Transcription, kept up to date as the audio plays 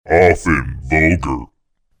Often vulgar,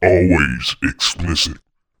 always explicit,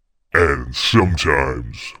 and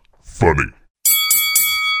sometimes funny.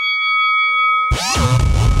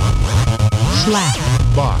 Slap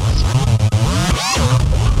Box.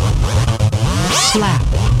 Slap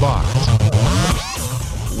Box.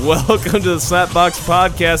 Welcome to the Slapbox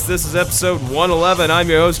Podcast. This is episode 111. I'm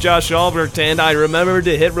your host, Josh Albert, and I remembered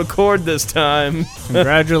to hit record this time.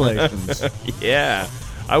 Congratulations. Yeah,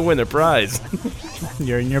 I win the prize.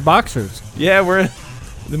 You're in your boxers. Yeah,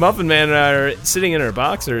 the Muffin Man and I are sitting in our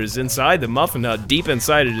boxers inside the Muffin Hut, deep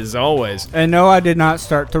inside it as always. And no, I did not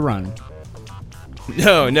start to run.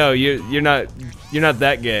 No, you're not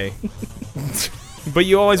that gay. But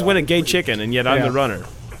you always win a gay chicken, and yet I'm Yeah. the runner.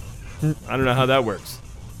 I don't know how that works.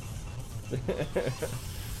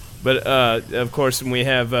 But of course, we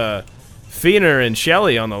have Feener and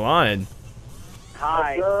Shelly on the line.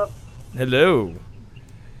 Hi. Hello.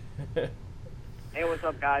 Hey, what's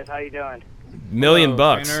up, guys? How you doing? $1,000,000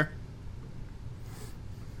 bucks.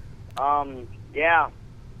 Yeah,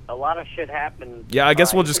 a lot of shit happened. Yeah, I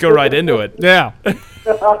guess we'll just go right into it. Yeah.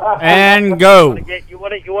 And go. You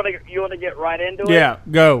want to get right into it? Yeah,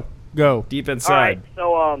 go. Deep All right. inside.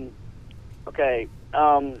 So okay.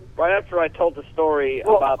 Right after I told the story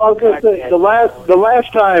Well, about I was going to say the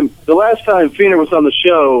last time Feener was on the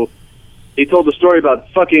show, he told the story about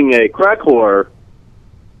fucking a crack whore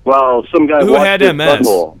while some guy Who watched had his MS?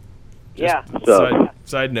 butthole. Yeah, So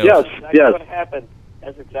Side note. yes, exactly yes. what happened.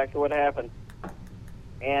 That's exactly what happened.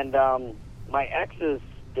 And my exes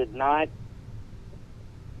did not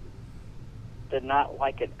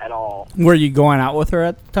like it at all. Were you going out with her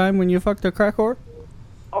at the time when you fucked a crack whore?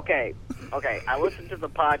 Okay. I listened to the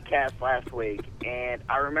podcast last week, and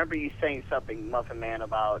I remember you saying something, Muffin Man,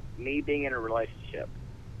 about me being in a relationship,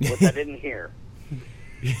 which I didn't hear.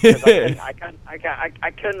 'Cause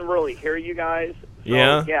I couldn't really hear you guys. So,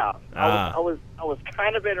 Yeah? I was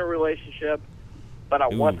kind of in a relationship, but I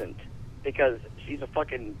wasn't, because she's a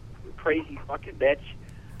fucking crazy fucking bitch.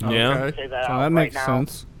 Yeah. Okay. Say that So out that right makes now.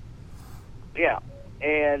 sense. Yeah,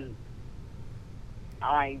 and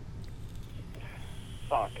I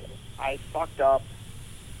fucked up.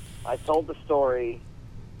 I told the story,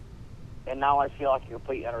 and now I feel like a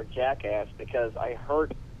complete utter jackass because I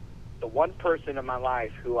hurt the one person in my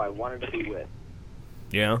life who I wanted to be with.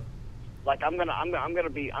 Yeah. Like I'm gonna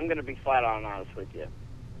be flat out honest with you.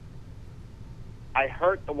 I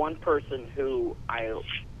hurt the one person who I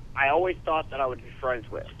always thought that I would be friends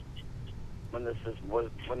with when this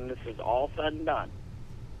is all said and done.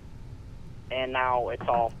 And now it's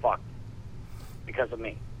all fucked because of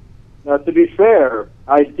me. Now, to be fair,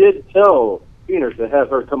 I did tell Feener to have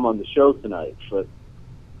her come on the show tonight, but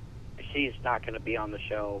She's not going to be on the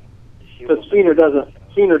show. because Feener doesn't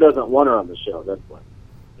want her on the show. That's why.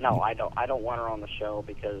 No, I don't want her on the show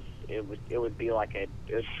because it would be like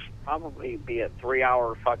it'd probably be a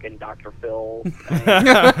 3-hour fucking Dr. Phil thing.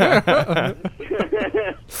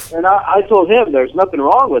 And I told him there's nothing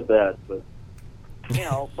wrong with that, but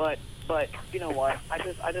but you know what? I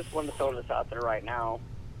just want to throw this out there right now.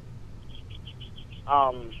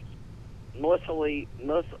 Melissa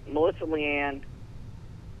Leanne,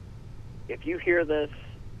 if you hear this,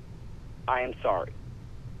 I am sorry.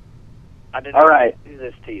 I did All not right. do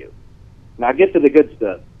this to you. now get to the good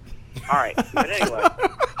stuff. All right, but anyway,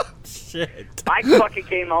 Shit. I fucking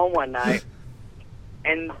came home one night,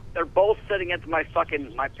 and they're both sitting at my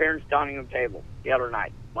parents' dining room table the other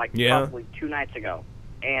night, like probably 2 nights ago,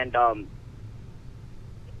 and I'm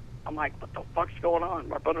like, what the fuck's going on?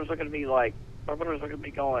 My brothers looking at me going,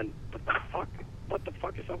 what the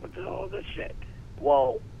fuck is up with all this shit?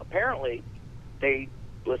 Well, apparently, they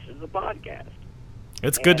listen to the podcast.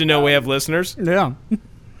 It's good to know we have listeners. Yeah.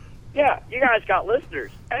 Yeah, you guys got listeners.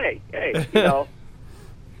 Hey, you know.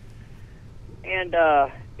 And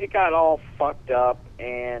it got all fucked up,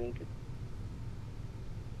 and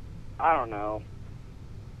I don't know.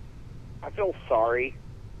 I feel sorry.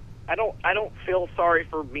 I don't feel sorry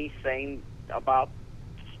for me saying about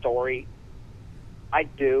the story. I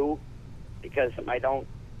do, because I don't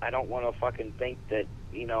want to fucking think that,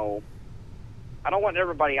 you know, I don't want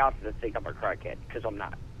everybody out there to think I'm a crackhead, because I'm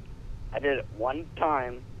not. I did it one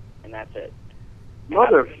time, and that's it.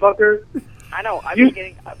 Motherfucker! I know. I've You- been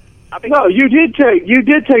getting. No, you did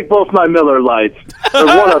take both my Miller Lights. Or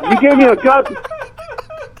one of them. You gave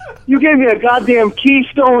me a goddamn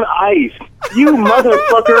Keystone Ice. You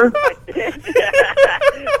motherfucker!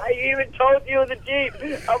 I even told you in the Jeep.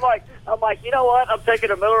 I'm like, you know what? I'm taking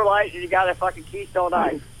a Miller Lite, and you got a fucking Keystone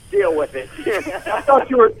Ice. Deal with it. I thought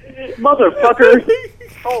you were motherfucker.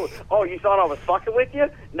 Oh, you thought I was fucking with you?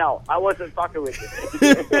 No, I wasn't fucking with you.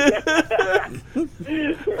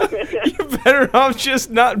 You're better off just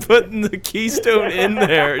not putting the Keystone in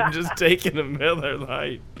there and just taking a Miller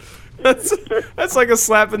Lite. That's like a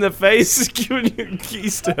slap in the face giving you a I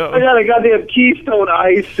Keystone. got a goddamn Keystone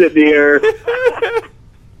Ice sitting here.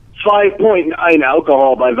 5.9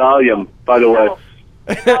 alcohol by volume, by the way.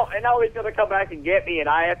 And now he's gonna come back and get me, and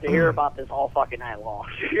I have to hear about this all fucking night long.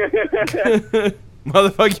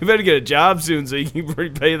 Motherfucker, you better get a job soon so you can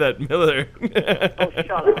repay that Miller. Oh,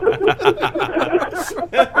 shut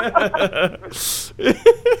up.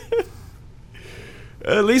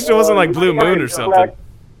 At least it wasn't like Blue Moon or something.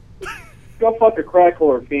 Go fuck a crack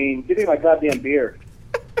whore, fiend. Give me my goddamn beer.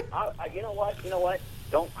 You know what?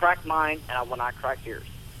 Don't crack mine, and when I crack yours.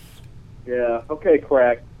 Yeah, okay,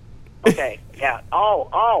 crack. Okay, yeah.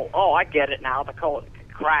 Oh, I get it now. The code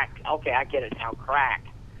crack. Okay, I get it now. Crack.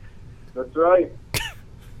 That's right.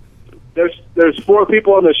 There's 4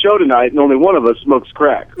 people on the show tonight, and only one of us smokes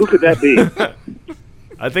crack. Who could that be?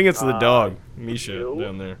 I think it's the dog, Misha,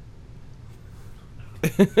 down there.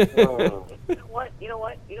 You know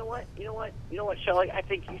what, Shelly? I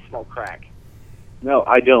think you smoke crack. No,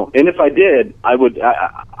 I don't. And if I did, I would.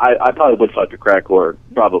 I probably would fuck a crack whore.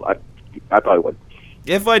 Probably. I probably would.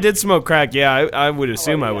 If I did smoke crack, yeah, I would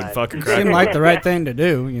assume I would fuck a crack. Seemed like the right thing to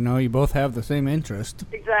do. You know, you both have the same interest.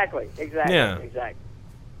 Exactly. Yeah. Exactly.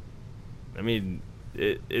 I mean,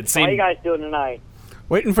 it How you seemed. guys doing tonight?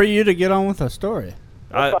 Waiting for you to get on with a story.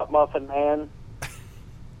 What's up, Muffin Man?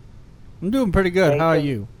 I'm doing pretty good. How are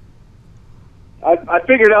you? I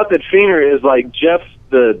figured out that Fiener is like Jeff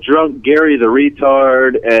the drunk, Gary the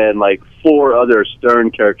retard, and like 4 other Stern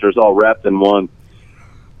characters all wrapped in one.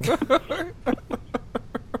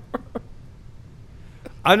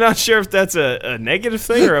 I'm not sure if that's a negative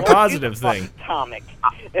thing or a positive thing. Comic.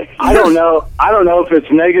 I don't know. I don't know if it's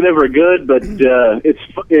negative or good, but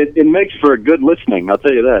it makes for good listening. I'll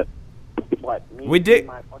tell you that. What? Me We did-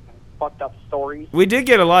 My fucking fucked up stories. We did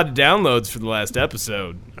get a lot of downloads for the last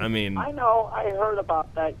episode. I mean, I know. I heard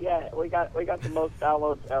about that. Yeah, we got the most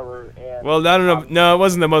downloads ever. And well, I don't know. No, it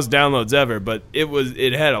wasn't the most downloads ever, but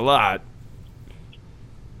it had a lot.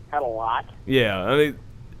 had a lot. Yeah, I mean,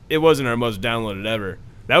 it wasn't our most downloaded ever.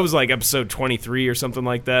 That was like episode 23 or something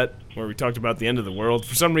like that, where we talked about the end of the world.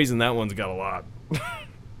 For some reason, that one's got a lot.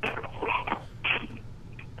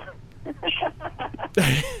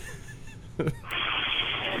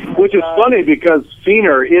 Which is funny because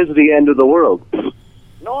Fiener is the end of the world.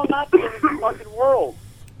 No, I'm not in the fucking world.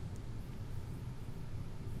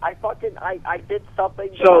 I did something.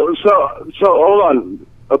 So hold on.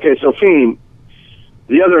 Okay, so Fiend,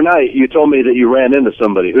 the other night you told me that you ran into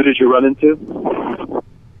somebody. Who did you run into?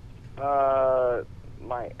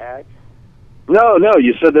 My ex. No,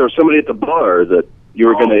 you said there was somebody at the bar that you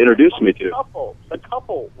were going to introduce me to. The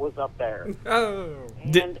couple was up there. Oh.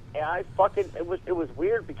 And I fucking it was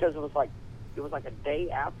weird because it was like a day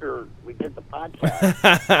after we did the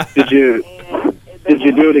podcast. Did you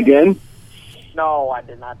Did do it again? No, I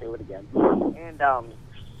did not do it again. And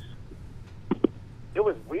it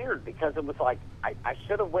was weird because it was like I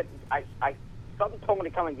should have went. I something told me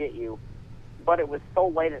to come and get you, but it was so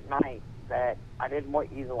late at night that I didn't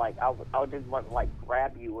want you to like. I didn't want to like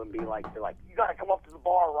grab you and be like, you gotta come up to the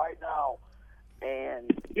bar right now. And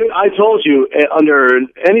Dude, I told you under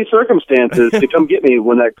any circumstances to come get me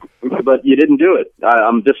but you didn't do it.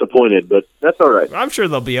 I'm disappointed, but that's all right. I'm sure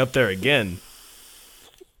they'll be up there again.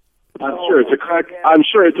 I'm sure it's a crack. I'm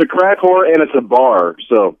sure it's a crack whore and it's a bar.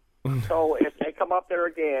 So if they come up there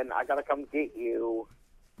again, I gotta come get you,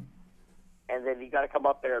 and then you gotta come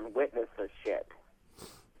up there and witness this shit.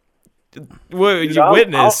 What you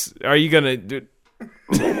witness? Are you gonna do?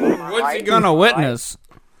 What's he gonna witness?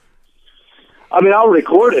 I mean, I'll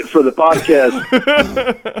record it for the podcast,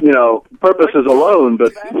 purposes alone.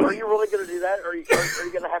 But Are you really gonna do that? Or are you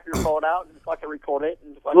gonna have your phone out and fucking record it?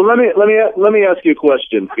 And well, let me ask you a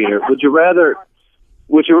question, Peter. Would you rather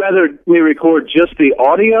me record just the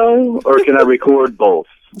audio, or can I record both?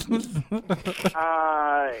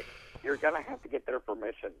 You're gonna have to get their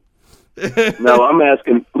permission. No, I'm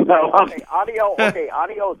asking. No, Okay,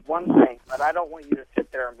 audio is one thing, but I don't want you to sit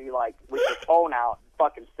there and be like with your phone out,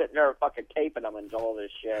 fucking sitting there, fucking taping them and all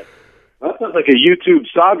this shit. that sounds like a YouTube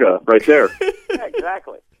saga right there. Yeah,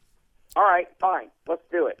 exactly. All right, fine, let's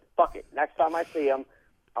do it. Fuck it. Next time I see him,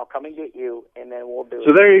 I'll come and get you, and then we'll do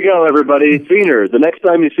So it. there you go, everybody. Fiener, the next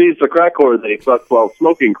time he sees the crack whore that he fucked while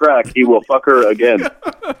smoking crack, he will fuck her again.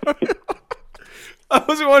 I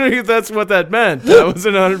was wondering if that's what that meant. I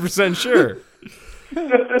wasn't 100% sure.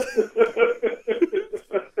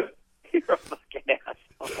 You're a fucking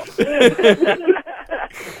asshole.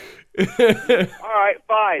 All right,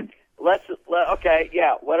 fine. Okay,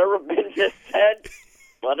 yeah, whatever Ben just said,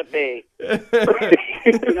 let it be.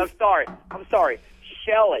 I'm sorry.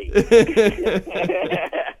 Shelley.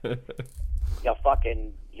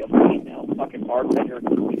 You female fucking bartender.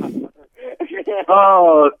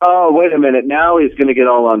 Wait a minute. Now he's going to get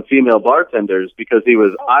all on female bartenders because he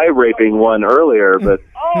was eye-raping one earlier, but...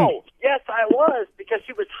 Oh, yes, I was, because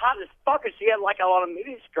she was hot as fuck and she had like a lot of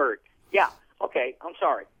mini skirt. Yeah, okay, I'm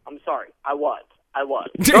sorry. I was.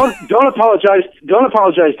 Don't apologize. Don't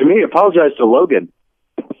apologize to me. Apologize to Logan.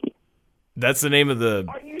 That's the name of the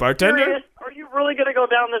Are you bartender? serious? Are you really going to go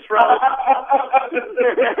down this road?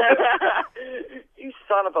 You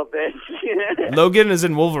son of a bitch. Logan is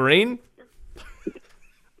in Wolverine?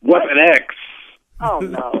 Weapon X. Oh,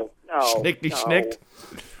 no. Schnickety schnicked.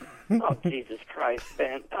 Oh, Jesus Christ,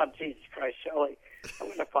 Ben. Oh, Jesus Christ, Shelley. I'm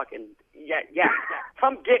going to fucking... Yeah.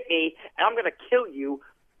 Come get me, and I'm going to kill you.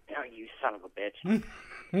 Oh, you son of a bitch.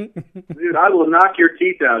 Dude, I will knock your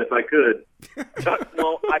teeth out if I could.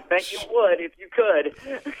 Well, I bet you would if you could.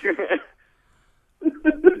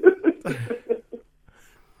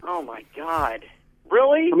 Oh, my God.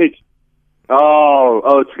 Really? It's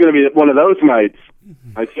going to be one of those nights.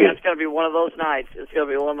 I see. Yeah, it's going to be one of those nights.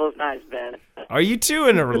 Ben. Are you two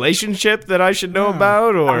in a relationship that I should know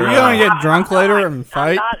about? Or Are you going to get drunk later and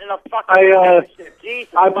fight? I'm not in a fucking relationship.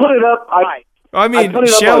 Jesus I put it up. Christ. I mean, I put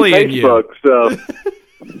it Shelley up on and you. Facebook, so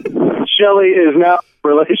Shelley is now in a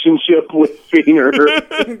relationship with Feener.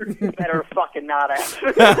 Better fucking not ask.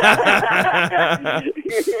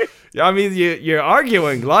 I mean, you're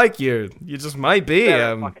arguing like you just might be.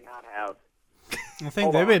 Better fucking not have. I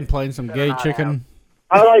think they've been playing some gay chicken.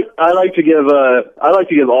 I like to give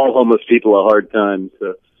all homeless people a hard time.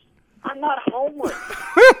 So I'm not homeless.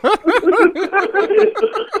 I'm not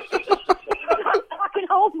fucking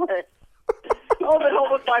homeless. I've been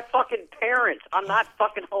home with my fucking parents. I'm not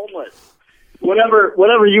fucking homeless.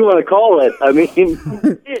 whatever you want to call it. I mean,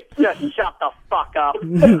 Just shut the fuck up.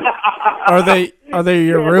 Are they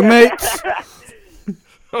your roommates?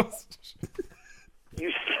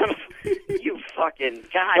 You fucking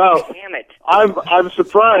God Well, damn it. I'm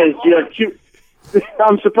surprised you have two.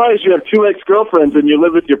 I'm surprised you have two ex-girlfriends and you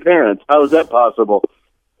live with your parents. How is that possible?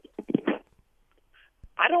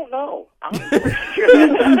 I don't know.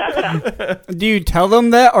 Do you tell them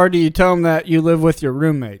that, or do you tell them that you live with your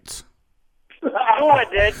roommates? You know what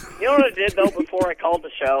I did? You know what I did though before I called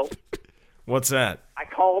the show? What's that? I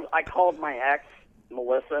called my ex,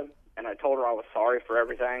 Melissa, and I told her I was sorry for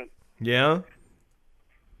everything. Yeah?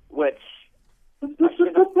 Which I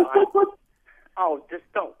should have done. Oh, just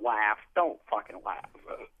don't laugh. Don't fucking laugh.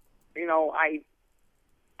 You know, I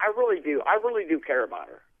really do. I really do care about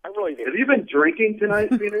her. I really do. Have you been drinking tonight,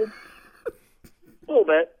 Peter? A little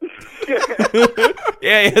bit.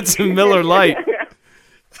 Yeah, it's a Miller Lite.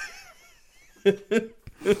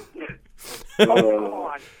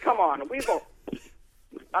 Come on. We won't.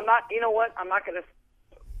 I'm not. You know what? I'm not gonna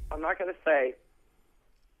say.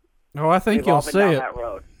 Oh, I think we've you'll all been say down it. that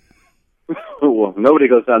road. Well, nobody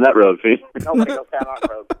goes down that road, Pete. Nobody goes down that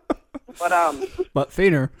road. But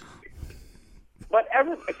Feener. But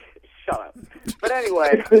shut up. But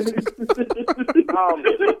anyway,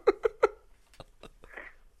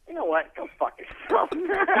 you know what? Go fuck yourself.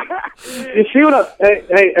 You see what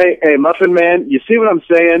hey, Muffin Man, you see what I'm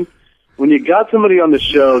saying? When you got somebody on the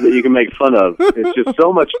show that you can make fun of, it's just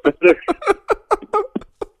so much better.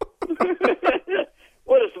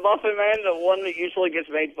 What is Muffin Man the one that usually gets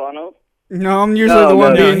made fun of? No, I'm usually the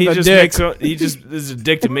one being he the just dick. he just is a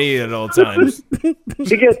dick to me at all times. He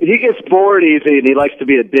gets bored easy and he likes to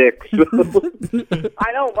be a dick. So.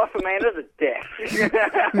 I know Muffin Man is a dick.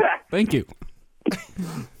 Thank you.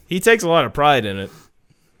 He takes a lot of pride in it.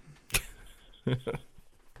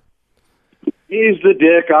 He's the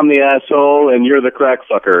dick, I'm the asshole, and you're the crack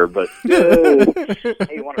fucker. But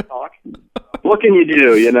Hey, you want to talk? what can you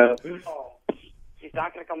do, you know? Oh, she's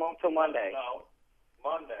not going to come home till Monday. No,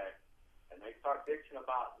 Monday. And they start bitching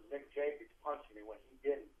about Nick Jacobs punching me when he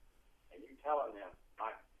didn't. And you telling them,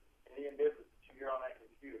 my Indian business, you're on that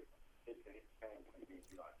computer. It's going to hit the fan when he beats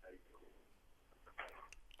you, I tell you.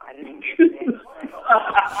 I didn't get the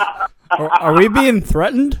Are we being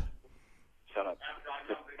threatened? Shut up.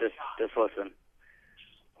 Just listen.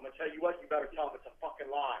 I'm going to tell you what, you better tell them it's a fucking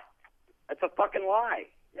lie. It's a fucking lie.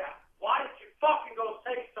 Yeah. Why did you fucking go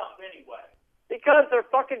say something anyway? Because they're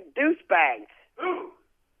fucking douchebags. Who?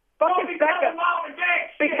 Fucking Becca.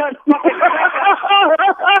 Because fucking Becca.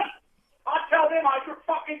 I tell them you're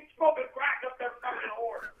fucking smoking crack up there fucking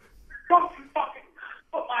whore. Don't you fucking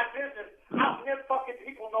put my business out in them fucking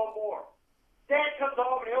people no more. Dad comes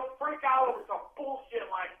home and he'll freak out over some bullshit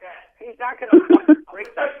like that.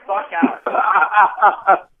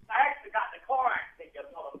 actually got in a car accident, you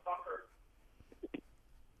motherfucker.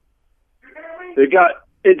 You hear me?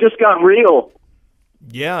 It just got real.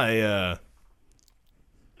 Yeah,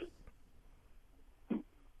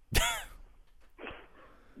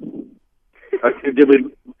 Did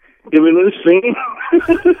we lose Fiend?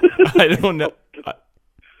 I don't know.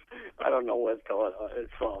 I don't know what's going on. It's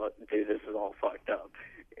all, dude, this is all fucked up.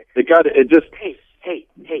 It just. Hey.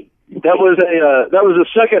 That was a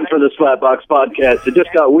second for the Slapbox podcast. It just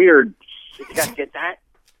got weird. Did you guys get that?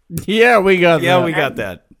 Yeah, we got Yeah, that. we got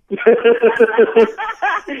that.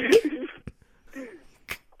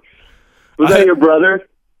 Was that your brother?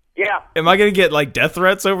 Yeah. Am I gonna get like death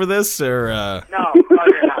threats over this, or? No, you're not.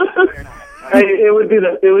 You're not. Hey, it would be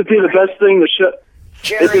the best thing to shut.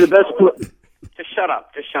 It'd be the best. Just shut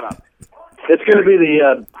up. It's going to be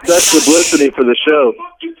the best publicity for the show.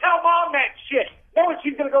 You tell Mom that shit. No,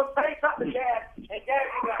 she's going to go say something to Dad, and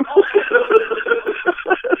Dad's going to go,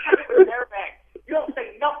 you don't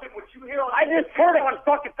say nothing what you hear on. I just heard it on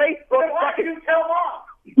fucking Facebook. Why did you tell Mom?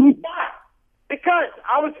 Why? Because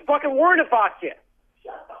I was fucking worried about you.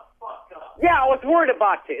 Shut the fuck up. Yeah, I was worried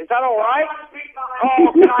about you. Is that all right?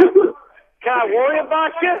 Oh, can I worry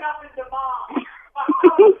about you?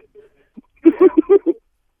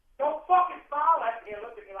 Don't fucking smile at me and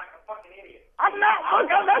look at me like a fucking idiot. I'm not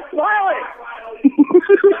smiling.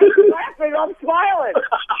 Laughing, I'm smiling.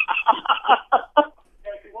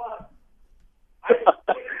 Yes, you was. I didn't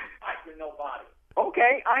fight with nobody.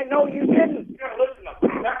 Okay, I know you didn't. You're listening to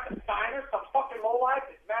Rebecca Steiner, some fucking lowlife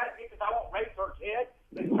that's mad at me because I won't raise her kid.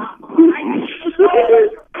 It's not mine.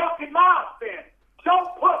 Your fucking mouth, then. Don't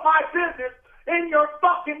put my business in your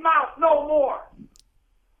fucking mouth no more.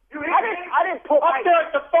 I didn't put up there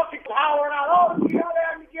at the fucking tower and out. Oh, you know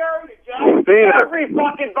that, Gary? Every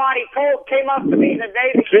fucking body came up to me the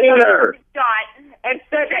day that you got shot and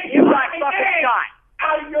said that you got fucking shot.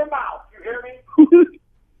 Out of your mouth. You hear me?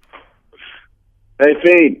 Hey,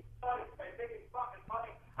 Fiend.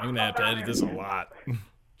 I'm gonna have to edit this a lot.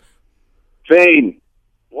 Fiend.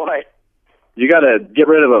 What? You got to get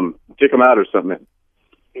rid of him. Kick him out or something.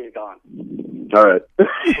 He's gone. All right.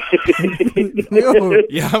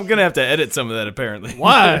 Yeah, I'm gonna have to edit some of that apparently.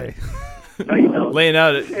 Why? No, you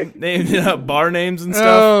don't. naming out bar names and stuff.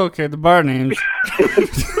 Oh, okay, the bar names.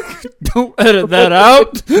 Don't edit that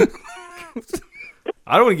out.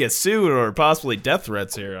 I don't want to get sued or possibly death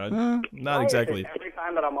threats here. Not exactly. Every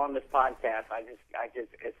time that I'm on this podcast, I just,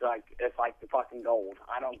 it's like the fucking gold.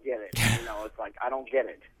 I don't get it. It's like I don't get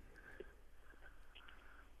it.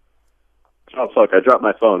 Oh, fuck. I dropped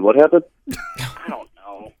my phone. What happened? I don't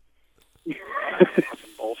know. Fucking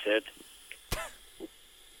bullshit.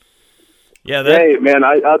 Yeah, Hey, man,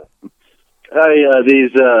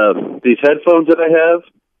 these headphones that I have,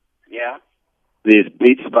 Yeah. these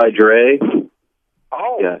Beats by Dre.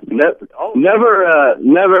 Oh. Yeah. Never.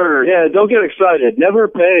 Yeah, don't get excited. Never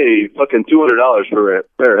pay fucking $200 for a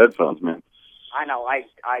pair of headphones, man. I know. I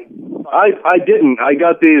didn't. I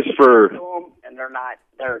got these for. And they're not.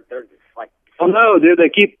 They're just like. Oh no, dude! They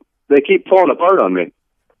keep falling apart on me.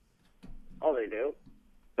 Oh, they do.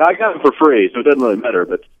 I got them for free, so it doesn't really matter.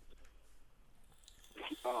 But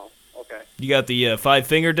Oh, okay. you got the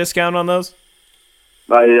 5-finger discount on those?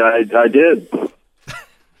 I did.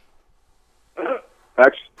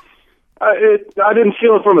 Actually, I didn't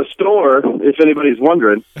steal it from a store. If anybody's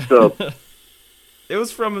wondering, so It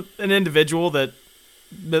was from an individual that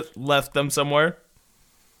left them somewhere.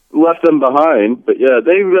 left them behind. But yeah,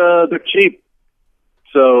 they're cheap.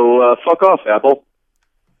 So fuck off, Apple.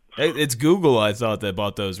 It's Google, I thought, that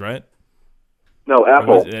bought those, right? No,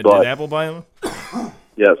 Apple. Did but Apple buy them?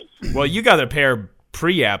 yes, Well, you got a pair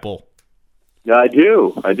pre-Apple. yeah, I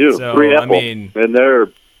do. So, Free I Apple, mean, and they're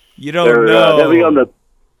know. heavy on the.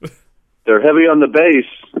 They're heavy on the bass,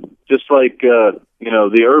 just like the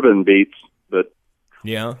urban beats.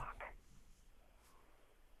 Yeah.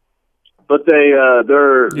 But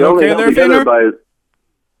they're You only okay held there, together Feener? by.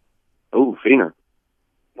 Oh, Feener.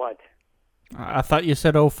 What? I thought you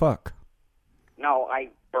said, "Oh fuck." No, I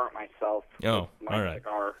burnt myself. Oh, with my all right.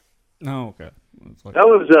 cigar. Oh, okay. That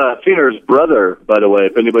was Feener's brother, by the way,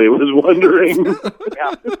 if anybody was wondering.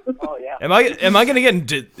 Yeah. Oh, yeah. Am I gonna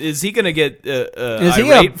get? Is he gonna get Is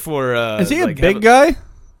he irate for? Is he a like, big guy?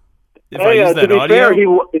 If I use to that be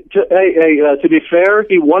audio? fair, to be fair,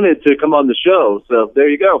 he wanted to come on the show, so there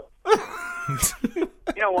you go. You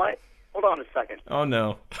know what? Hold on a second. Oh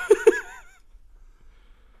no.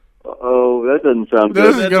 Oh, that doesn't sound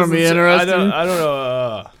This good. is gonna be interesting. I don't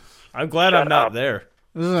know. I'm glad I'm not there.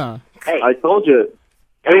 Yeah. Hey, I told you.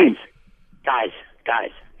 Hey, guys,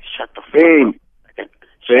 shut the fuck Fane. up.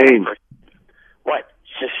 Fane. What?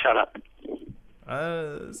 Just shut up.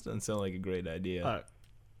 This doesn't sound like a great idea.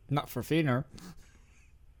 Not for Feener.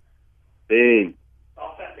 Bean.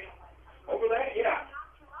 Over there? Yeah.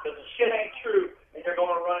 Because the shit ain't true, and you're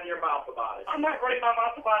going to run your mouth about it. I'm not running my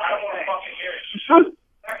mouth about it. I don't want to fucking hear it.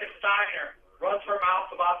 Becca Steiner runs her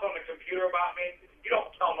mouth about on the computer about me. You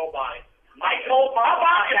don't tell nobody. I told my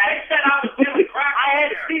boss they said I was stealing crack.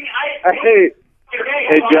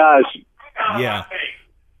 Hey, Josh. Yeah.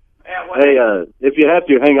 Hey, if you have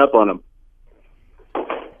to, hang up on him.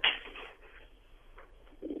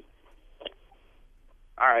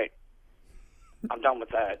 All right. I'm done with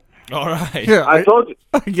that. All right. Yeah, I told you.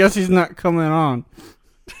 I guess he's not coming on.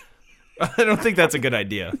 I don't think that's a good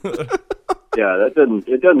idea. Yeah, that doesn't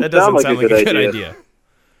That doesn't sound like a good idea.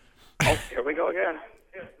 Oh, here we go again.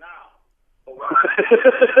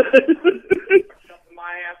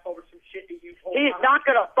 My ass over some shit that you told He's not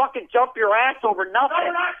going to fucking jump your ass over No, nothing.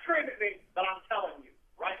 you're not screaming at me, but I'm telling you,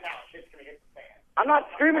 right now, shit's going to hit the fan. I'm not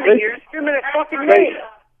screaming at you. You're screaming at fucking me.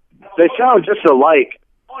 They sound just alike.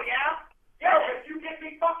 Oh, yeah? Yeah, if you get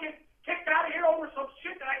me fucking kicked out of here over some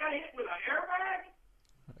shit that I got hit with an airbag?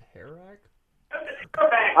 Hair rack?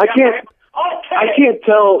 I can't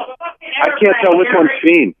tell. I can't tell which one's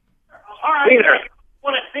Fiend. All right. Peter.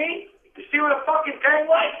 Want to see? You see what the fucking thing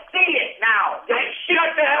was? See it now.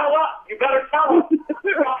 Shut the hell up. You better tell them.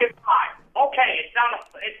 Fucking lie. Okay, it's not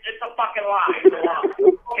it's a fucking lie. It's a lie.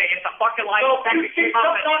 Okay, it's a fucking lie. So if you see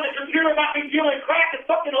something on the computer about me dealing crack and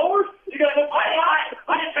fucking over, you gotta go, I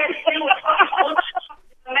just had to deal with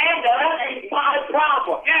Amanda. That ain't my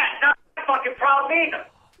problem. Yeah, it's not my fucking problem either.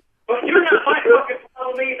 But you're not my fucking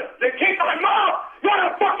problem either. Then keep my mouth. Get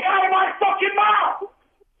the fuck out of my fucking mouth.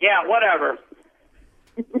 Yeah, whatever.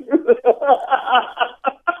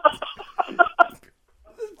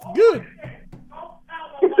 Good.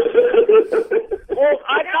 Well,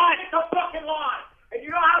 I thought it's a fucking lie. And you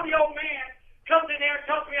know how the old man comes in there and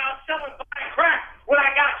tells me I was selling buying crack when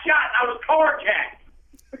I got shot and I was carjacked.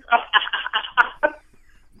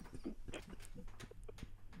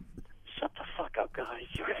 Shut the fuck up, guys.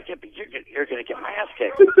 You're gonna get my ass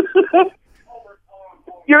kicked.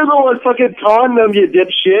 You're the one fucking taunting them, you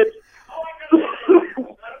dipshit.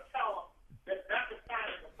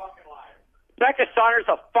 Becca Steiner's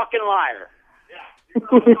a fucking liar.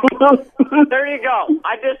 There you go.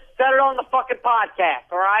 I just said it on the fucking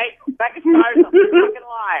podcast, all right? Becca Steiner's a fucking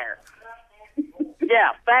liar.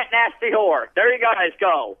 Yeah, fat, nasty whore. There you guys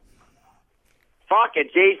go. Fucking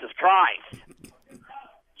Jesus Christ.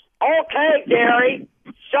 Okay, Gary.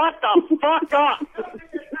 Shut the fuck up.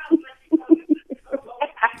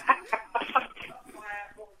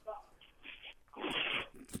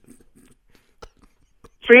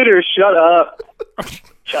 Peter, shut up.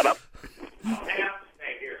 Shut up.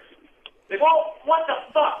 Well, what the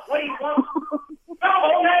fuck? What do you want? No,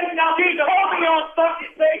 now he told me on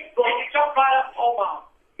fucking Facebook. And you jump right up and told Mom.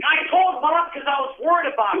 I told Mom because I was worried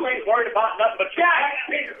about it. You ain't worried about nothing but Jack.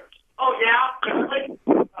 Oh, yeah?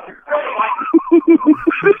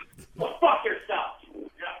 Well, fuck yourself.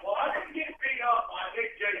 Yeah, well, I didn't get beat up by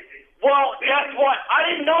Big JC. Well, guess what? I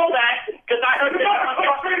didn't know that because I heard that.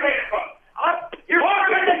 You're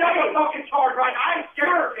screaming at me fucking charge right now. I'm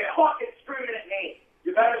scared you're fucking screaming at me.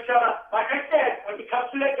 You better shut up. Like I said, when you come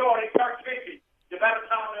to that door and he starts speaking, you better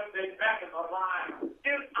tell him that Becca's a liar.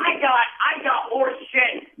 Dude, I got more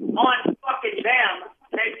shit on fucking them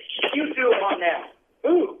than you do on them.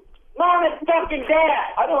 Who? Mom and fucking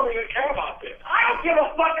Dad. I don't even care about this. I don't give a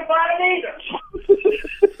fuck about it either.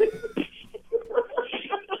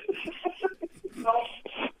 No,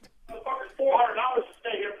 motherfucker's $400 to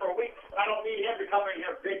stay here for a week. I don't need him to come in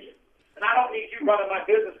here bitching. And I don't need you running my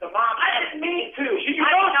business to Mom. I didn't mean to. She's going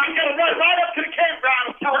to run right up to the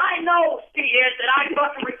campground and tell her. I know she is, and I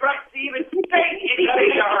fucking regret to even saying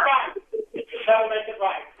anything to her. Tell her make it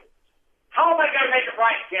right. How am I going to make it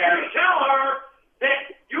right, Gary? Tell her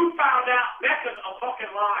that you found out Becca's a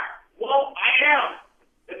fucking liar. Well, I am.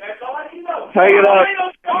 And that's all I need to know. Hang it up.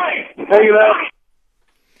 Hang it up.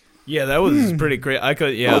 Yeah, that was pretty great. I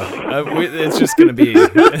could, yeah. It's just gonna be. I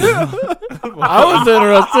was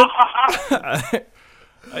interested.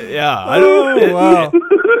 Yeah. I don't. Wow.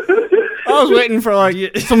 I was waiting for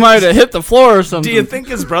like somebody to hit the floor or something. Do you think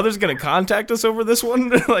his brother's gonna contact us over this one?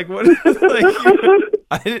 Like what?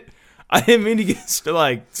 Like, I didn't mean to get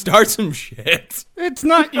like start some shit. It's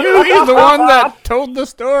not you. He's the one that told the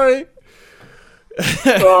story.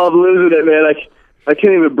 Oh, I'm losing it, man. I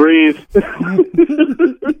can't even breathe.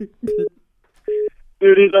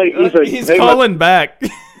 Dude, he's hey, calling back.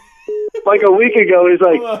 Like a week ago, he's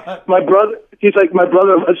like, my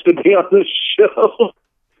brother wants to be on the show.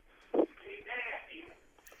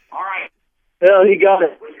 All right. Yeah, he got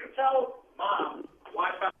it. Will you tell Mom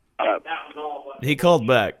That was all. He called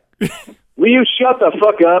back. Will you shut the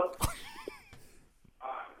fuck up?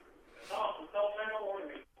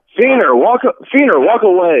 Feener, walk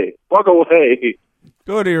away. Walk away.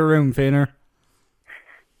 Go to your room, Feener.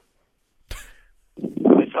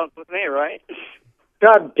 It's up with me, right?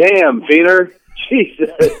 God damn, Feener. Jesus.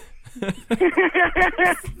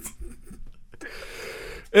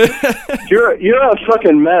 You're a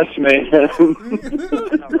fucking mess, man.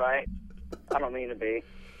 All right. I don't mean to be.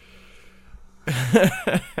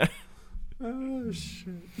 Oh,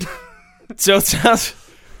 shit. So it sounds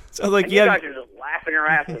like You guys are just laughing your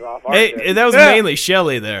asses off, aren't Hey, you? that was mainly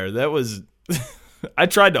Shelly there. That was. I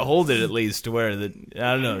tried to hold it at least to where that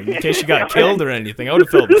I don't know in case she got killed or anything. I would have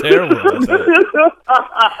felt terrible about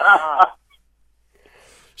that.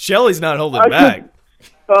 Shelly's not holding back.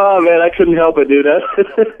 Oh man, I couldn't help it, dude. That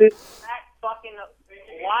fucking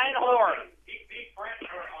line horn.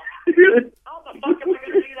 How the fuck am I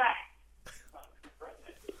gonna do that?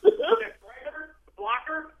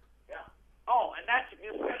 Blocker? Yeah. Oh, and that's just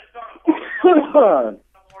gonna start.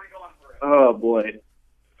 Oh boy.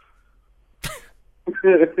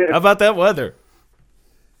 How about that weather?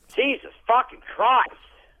 Jesus fucking Christ.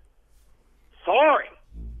 Sorry.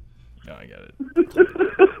 Oh, I got it.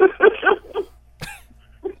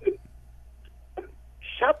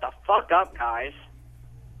 Shut the fuck up, guys.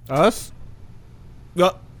 Us?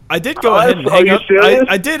 Well, I did go ahead and Are hang you up. serious?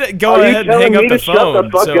 I did go Are you ahead and hang telling up me the to shut the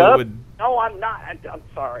phone. fuck So up? it would. No, I'm not. I'm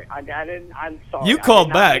sorry. I didn't. I'm sorry. You I called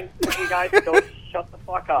did not back. mean for you guys to go shut the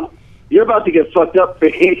fuck up. You're about to get fucked up,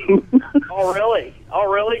 Fiend. Oh, really?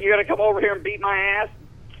 Oh, really? You're going to come over here and beat my ass?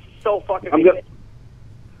 So fucking I'm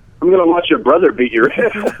gonna watch your brother beat your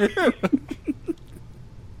ass.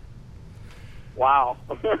 Wow.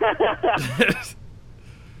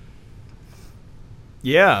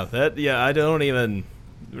 Yeah, I don't even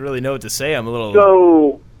really know what to say. I'm a little.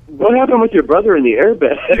 So, what happened with your brother in the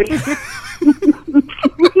airbag?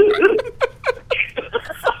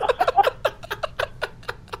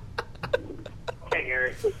 Okay,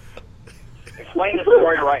 Gary. Explain the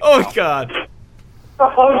story right Oh now. God.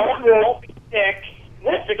 Don't be sick.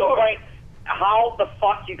 Let's explain how the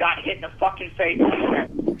fuck you got hit in the fucking face.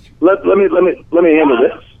 Let me handle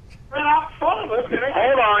this. Right out front of us.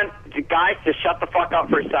 Hold on. Guys, just shut the fuck up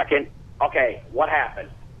for a second. Okay, what happened?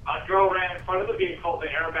 I drove around in front of the vehicle, the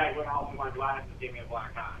airbag went off in my glass and gave me a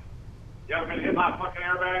black eye. You ever been hit by a fucking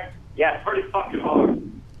airbag? Yes. Pretty fucking hard.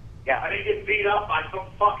 Yeah. I didn't get beat up by some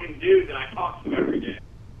fucking dude that I talk to every day.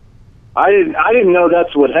 I didn't know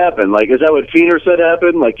that's what happened. Like, is that what Feener said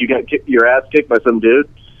happened? Like, you got your ass kicked by some dude?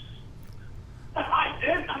 I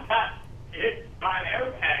did. I got hit by an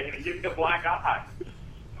airbag and it gave me a black eye.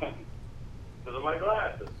 Because of my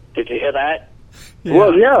glasses. Did you hear that?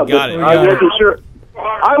 Well, yeah, but Got it. I Got it. wasn't sure.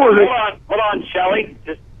 I wasn't. Hold on, Shelly.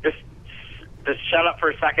 Just shut up for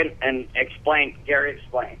a second and explain. Gary,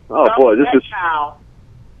 explain. Oh boy, this is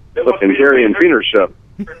fucking Gary and Feener show.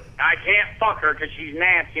 I can't fuck her because she's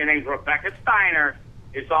nasty. Her name's Rebecca Steiner.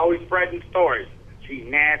 It's always spreading stories. She's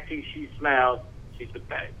nasty. She smells. She's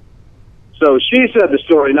pathetic. So she said the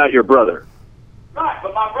story, not your brother. Right,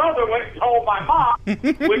 but my brother went and told my mom, which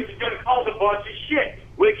is going to cause a bunch of shit,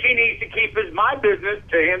 which he needs to keep as my business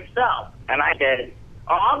to himself. And I said,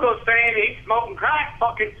 oh, I'll go saying he's smoking crack,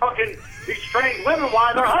 fucking these strange women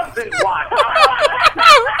while their husbands watch.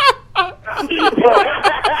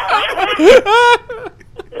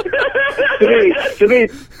 To be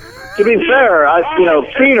fair,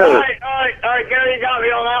 Feener. All right, Gary, you got me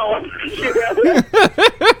on that one.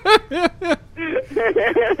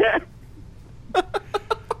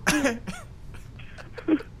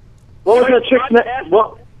 What was that chick's name?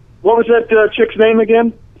 What was that chick's name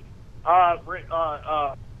again? What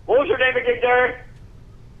was her name again, Gary?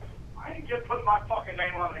 I didn't just put my fucking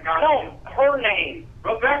name on the guy. No, her name,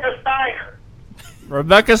 Rebecca Steiner.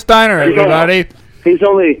 Rebecca Steiner, everybody. He's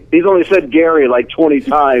only said Gary like 20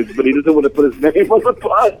 times, but he doesn't want to put his name on the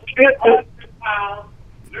podcast.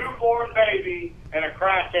 Newborn baby and a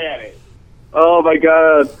crack addict. Oh my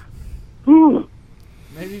God. Whew.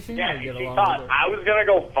 Maybe Feener Yeah, would get she along thought with it. I was gonna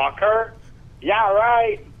go fuck her. Yeah,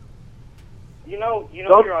 right. You know,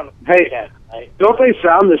 Don't- you're on the hey. podcast, right? Don't they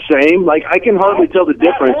sound the same? Like, I can hardly tell the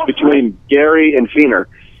difference between Gary and Feener.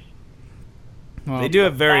 Well, They do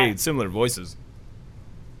have very similar voices.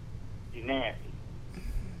 She's nasty.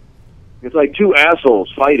 It's like two assholes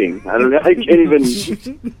fighting. I don't know. I can't even.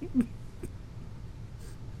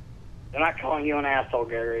 They're not calling you an asshole,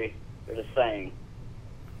 Gary. They're just saying.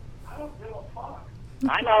 I don't give a fuck.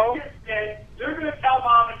 I know. They're gonna tell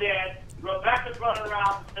mom and dad Rebecca's running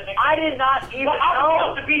around. I did not even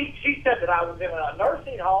know. She said that I was in a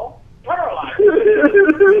nursing home. paralyzed.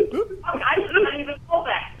 I didn't even know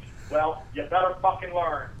that. Well, you better fucking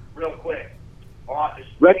learn real quick. All right, just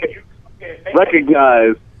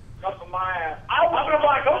Recognize. up my ass. I'm gonna be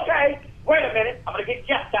like, okay, wait a minute. I'm gonna get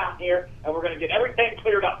Jeff down here, and we're gonna get everything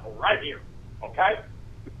cleared up right here. Okay?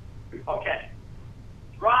 Okay.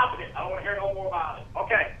 Dropping it. I don't want to hear no more about it.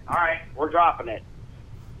 Okay. All right. We're dropping it.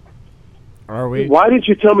 Are we? Why did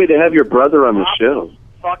you tell me to have your brother on the show?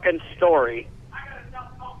 Fucking story. I got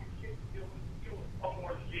enough fucking shit to deal with one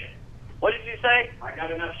more shit. What did you say? I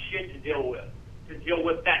got enough shit to deal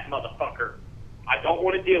with that motherfucker. I don't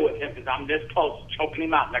want to deal with him because I'm this close to choking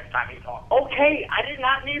him out next time he talks. Okay, I did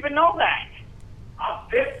not even know that. I'm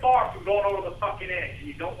this far from going over the fucking edge, and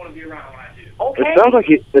you don't want to be around when I do. Okay.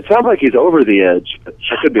 It sounds like he's over the edge.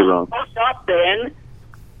 I could be wrong. Fuck up then.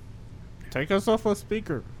 Take us off a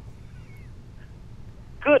speaker.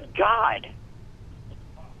 Good God.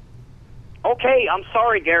 Okay, I'm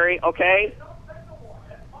sorry, Gary, okay?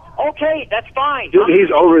 Okay, that's fine. Dude,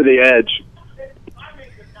 he's over the edge.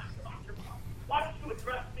 Why don't you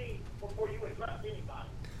address me before you address anybody?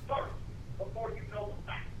 First, before you know the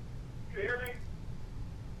facts. You hear me?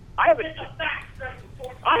 I haven't. Get the facts straight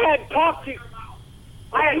before I hadn't talked to you.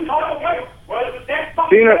 I had talked to you. Well, it was that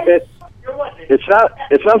fucking Feener, day. You're what? it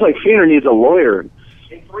sounds like Feener needs a lawyer.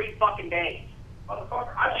 In 3 fucking days.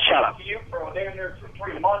 Motherfucker, I Shut up. talked to you for a damn near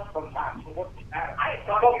 2-3 months sometimes. So what's the matter?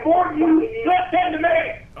 Before you listen to me.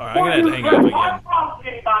 All right, I'm gonna have to hang up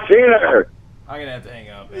again. Feener! I'm gonna have to hang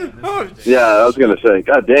up. Man. This is ridiculous. Yeah, I was going to say,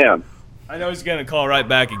 God damn. I know he's gonna call right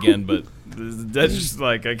back again, but that's just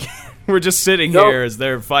like I can't. We're just sitting Don't- here as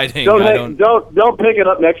they're fighting. Don't pick it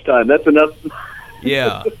up next time. That's enough.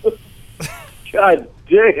 Yeah, God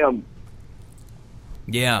damn.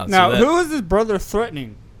 yeah. Now, so who is his brother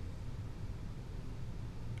threatening?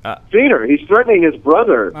 Feener, he's threatening his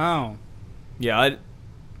brother, Oh. yeah,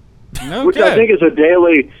 No which I think is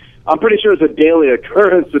I'm pretty sure it's a daily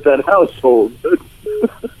occurrence with that household.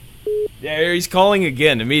 yeah. He's calling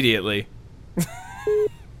again immediately.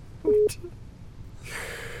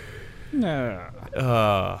 No.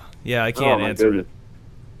 Yeah, I Oh, can't my answer goodness.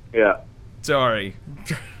 Yeah. it. Sorry.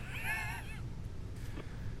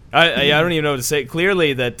 I don't even know what to say.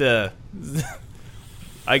 Clearly that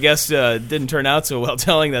I guess didn't turn out so well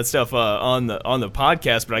telling that stuff on the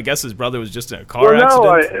podcast, but I guess his brother was just in a car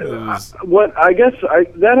accident. It was-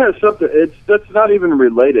 That has something. That's not even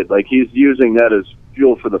related. Like he's using that as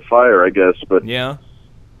fuel for the fire, I guess. But yeah.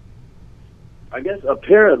 I guess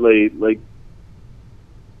apparently, like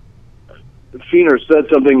Feener said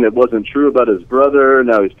something that wasn't true about his brother.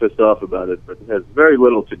 Now he's pissed off about it, but it has very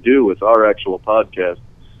little to do with our actual podcast.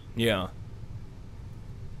 Yeah.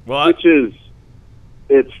 Well, Which is,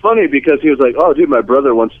 it's funny because he was like, "Oh, dude, my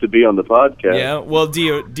brother wants to be on the podcast." yeah. Well, do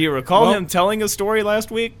you recall Well- him telling a story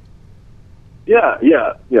last week? Yeah.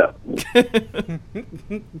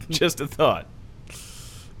 Just a thought.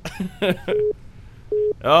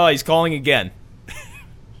 Oh, he's calling again.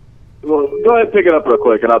 Well, go ahead and pick it up real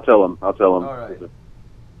quick, and I'll tell him. All right.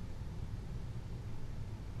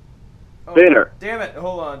 Oh, Feener. Damn it!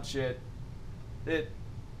 Hold on, shit.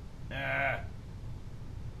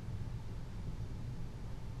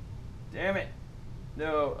 Damn it!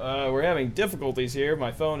 No, we're having difficulties here.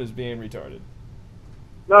 My phone is being retarded.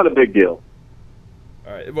 Not a big deal.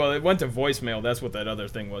 All right. Well, it went to voicemail. That's what that other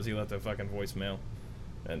thing was. He left a fucking voicemail,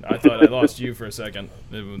 and I thought I lost you for a second.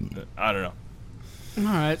 I don't know. All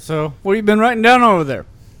right, so what have you been writing down over there?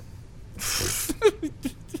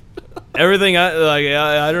 Everything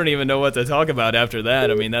I don't even know what to talk about after that.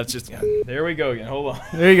 I mean, that's just there we go again. Hold on.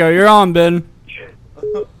 There you go. You're on, Ben.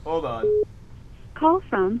 Hold on. Call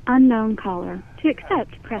from unknown caller. To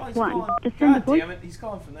accept, press he's 1. calling. To send a God voice. damn it! He's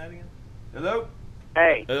calling from that again. Hello.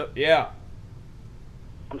 Hey, Hello. Yeah.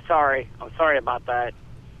 I'm sorry. I'm sorry about that.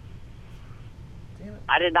 Damn it.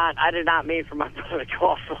 I did not mean for my brother to go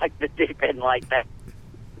off like the deep end like that.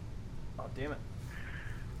 Oh damn it.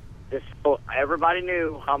 Just so everybody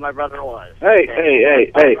knew how my brother was. Hey,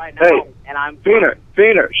 Okay? hey, Right now, and I'm Feener,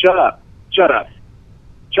 shut up.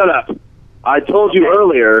 I told you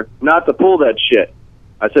earlier not to pull that shit.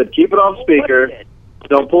 I said keep it off speaker. What is it?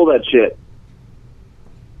 Don't pull that shit.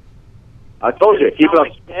 I told you keep it off.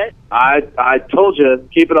 Sound like shit? I told you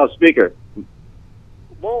keep it off speaker.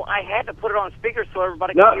 Well, I had to put it on speaker so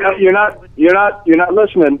everybody No, could hear you're not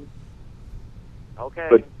listening. Okay.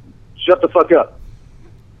 But shut the fuck up.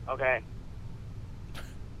 Okay.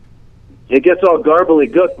 It gets all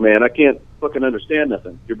garbly gook, man. I can't fucking understand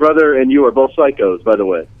nothing. Your brother and you are both psychos, by the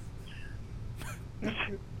way.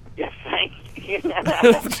 Yes, thank you.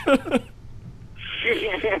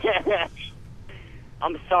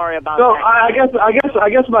 I'm sorry about So that. I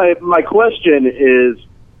guess my question is,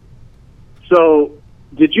 so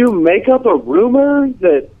did you make up a rumor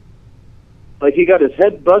that like he got his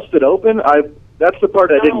head busted open? That's the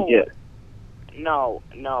part I didn't get. No.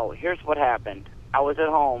 Here's what happened. I was at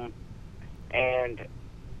home, and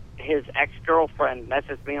his ex-girlfriend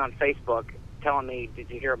messaged me on Facebook telling me, "Did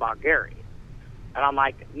you hear about Gary?" And I'm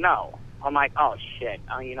like, "No." I'm like, "Oh shit!"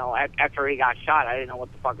 After he got shot, I didn't know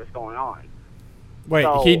what the fuck was going on. Wait,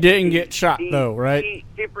 So he didn't get shot though, right?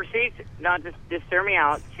 She proceeds. No, just hear me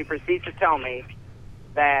out. She proceeds to tell me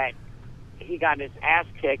that he got his ass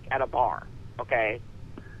kicked at a bar. Okay,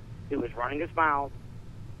 he was running his mouth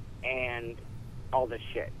and all this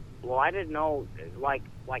shit. Well, I didn't know. Like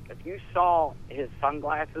if you saw his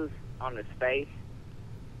sunglasses on his face,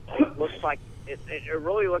 it looks like it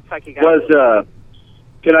really looks like he got.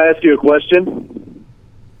 Can I ask you a question?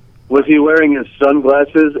 Was he wearing his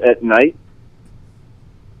sunglasses at night?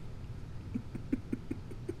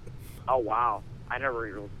 Oh wow! I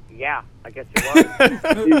never. Yeah, I guess he was.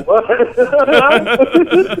 He was.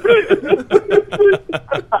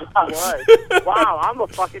 Wow, I'm a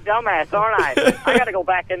fucking dumbass, aren't I? I gotta go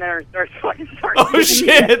back in there and start. Oh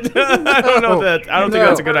shit! I don't know that. I don't think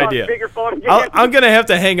that's a good idea. I'm gonna have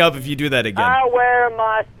to hang up if you do that again. I wear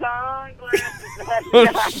my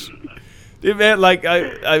sunglasses. Dude, man, like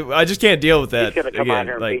I just can't deal with that. He's gonna come out again.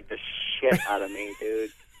 here and beat the shit out of me,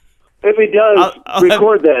 dude. If he does, I'll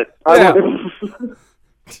record that.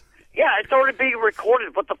 Yeah, it's already being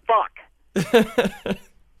recorded. What the fuck?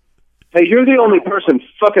 Hey, you're the only person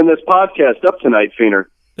fucking this podcast up tonight, Feener.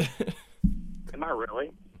 Am I really?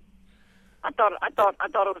 I thought it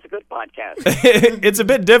was a good podcast. It's a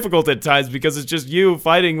bit difficult at times because it's just you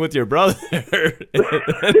fighting with your brother,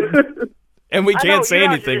 and we can't say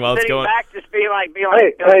anything while it's going. Back, just be like, hey, you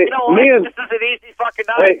know what? me and This is an easy fucking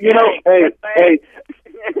night. Hey,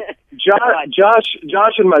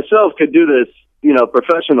 Josh and myself could do this,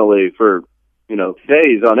 professionally for,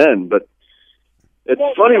 days on end, but it's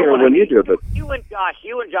funnier when you do it. But you and Josh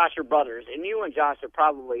are brothers, and you and Josh have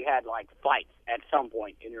probably had like fights at some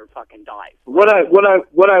point in your fucking life. What I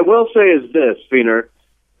will say is this, Feener.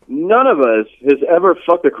 None of us has ever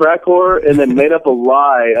fucked a crack whore and then made up a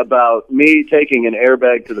lie about me taking an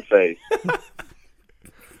airbag to the face.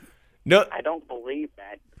 No, I don't believe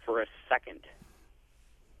that for a second.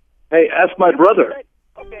 Hey, ask my brother.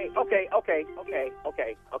 Okay.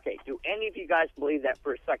 Do any of you guys believe that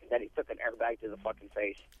for a second that he took an airbag to the fucking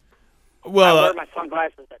face? well, I wear my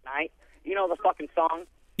sunglasses at night. You know the fucking song?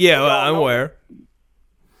 yeah, well, I'm aware.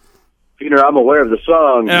 Feener, I'm aware of the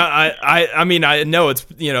song. I mean, I know it's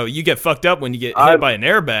you get fucked up when you get hit by an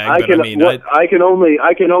airbag. I can only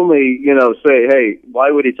say, hey,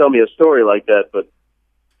 why would he tell me a story like that? But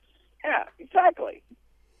yeah, exactly.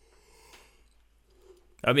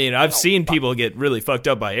 I mean, I've seen people get really fucked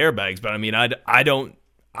up by airbags, but I mean, I don't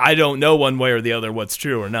know one way or the other what's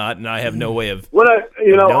true or not, and I have no way of. What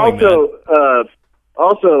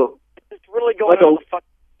also, it's really going on the fucking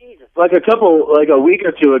Jesus. Like a week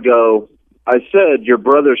or two ago, I said your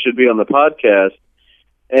brother should be on the podcast,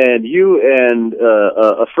 and you and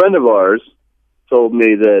a friend of ours told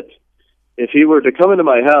me that if he were to come into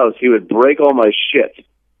my house, he would break all my shit.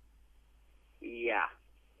 Yeah,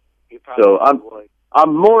 he probably would.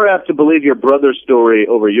 I'm more apt to believe your brother's story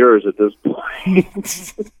over yours at this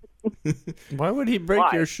point. Why would he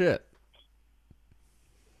break your shit?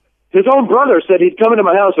 His own brother said he'd come into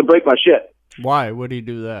my house and break my shit. Why would he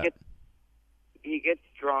do that? He gets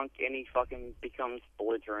drunk and he fucking becomes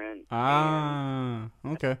belligerent. Ah,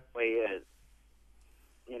 okay. That's the way he is.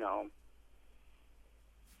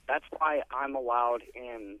 That's why I'm allowed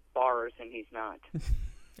in bars and he's not.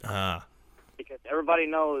 Because everybody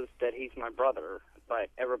knows that he's my brother. But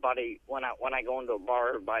everybody, when I go into a bar,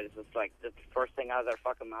 everybody's just like, the first thing out of their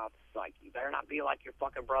fucking mouth is like, you better not be like your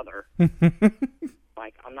fucking brother.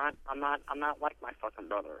 Like, I'm not like my fucking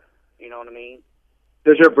brother. You know what I mean?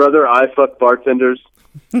 Does your brother fuck bartenders?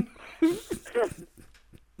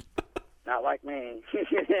 Not like me.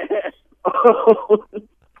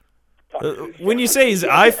 When you say he's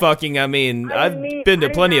fucking, I mean, I've been to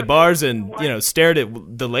plenty of bars and stared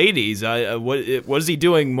at the ladies. What is he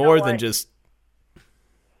doing more than just?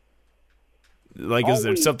 Like, is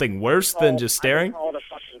there something worse than just staring? I've been called a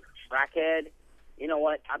fucking crackhead. You know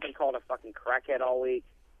what? I've been called a fucking crackhead all week.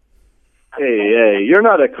 Hey, you're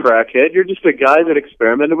not a crackhead. You're just a guy that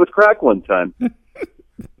experimented with crack one time.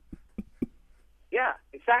 Yeah,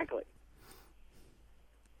 exactly.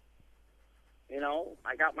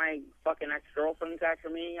 I got my fucking ex-girlfriends after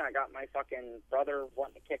me. I got my fucking brother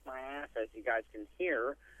wanting to kick my ass, as you guys can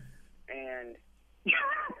hear. And,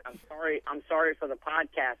 I'm sorry for the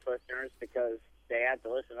podcast listeners because they had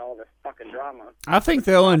to listen to all this fucking drama. I think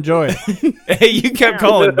they'll enjoy it. Hey, you kept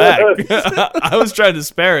calling back. I was trying to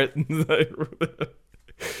spare it.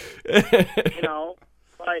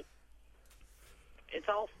 But it's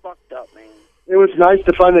all fucked up, man. It was nice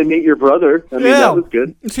to finally meet your brother. I mean, that was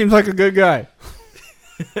good. Seems like a good guy.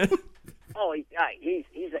 Oh, he's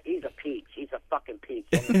a peach. He's a fucking peach.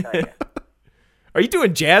 Let me tell you. Are you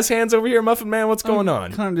doing jazz hands over here, Muffin Man? What's going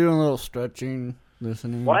on? Kind of doing a little stretching,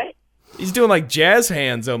 listening. What? He's doing like jazz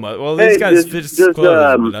hands almost. Well, Hey, these guys does- fists does,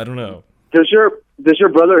 closed, but I don't know. Does your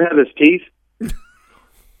brother have his teeth?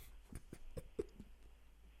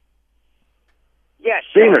 Yeah,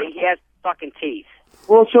 Seen sure. He has fucking teeth.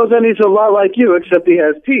 Well, so then he's a lot like you, except he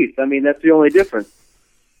has teeth. I mean, that's the only difference.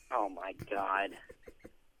 Oh my god.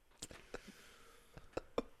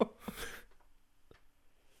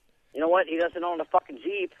 You know what? He doesn't own a fucking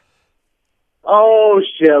Jeep. Oh,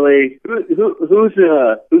 Shelly,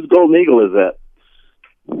 whose Golden Eagle is that?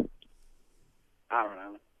 I don't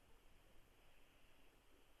know.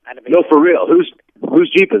 No, for real. Whose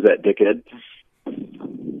Jeep is that, dickhead?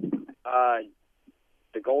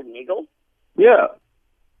 The Golden Eagle? Yeah,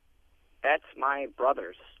 That's my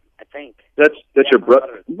brother's, I think. that's your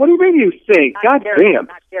brother. What do you mean you think? God damn.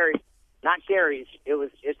 Not Gary's.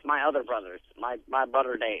 It's my other brother's. My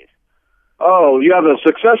brother Dave. Oh, you have a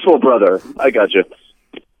successful brother. I got you.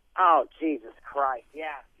 Oh, Jesus Christ.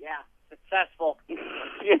 Yeah. Successful.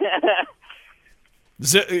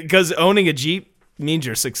 Because owning a Jeep means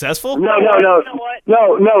you're successful? No. You know what?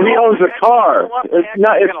 No, he owns a car.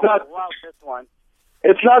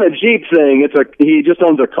 It's not a Jeep thing. He just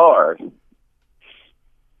owns a car.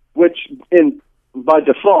 Which, by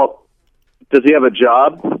default, does he have a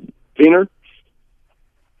job, Feener?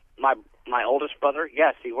 My oldest brother,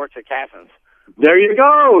 yes, he works at Cassins. There you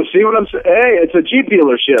go. See what I'm saying? Hey, it's a Jeep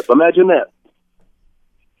dealership. Imagine that.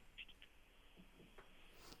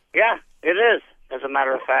 Yeah, it is, as a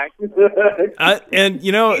matter of fact. And,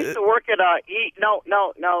 you know... He used to work at, no.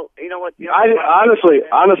 You know what? Honestly,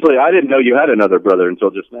 I didn't know you had another brother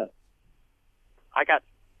until just now. I got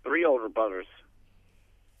 3 older brothers.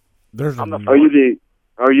 So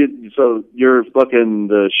you're fucking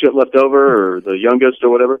the shit left over or the youngest or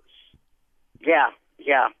whatever? Yeah,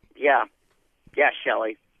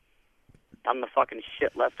 Shelly. I'm the fucking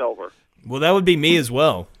shit left over. Well, that would be me as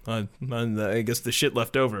well. I guess the shit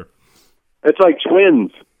left over. It's like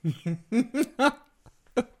twins. You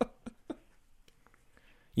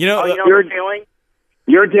know, you know the feeling?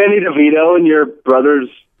 You're Danny DeVito and your brother's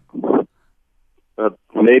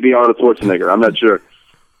maybe Arnold Schwarzenegger. I'm not sure.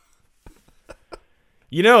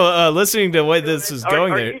 You know, listening to the way this is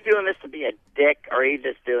going are there... you doing this to be a dick, or are you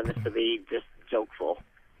just doing this to be just jokeful?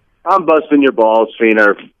 I'm busting your balls,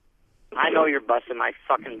 Feener. I know you're busting my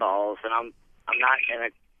fucking balls, and I'm not in a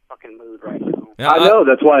fucking mood right now. I know,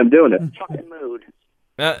 that's why I'm doing it. Fucking mood.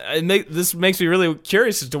 This makes me really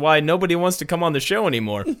curious as to why nobody wants to come on the show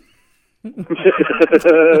anymore. Why?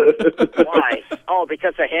 Oh,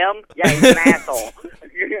 because of him? Yeah, he's an asshole.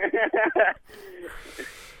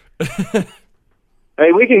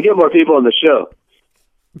 Hey, we can get more people on the show.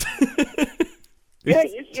 Yeah,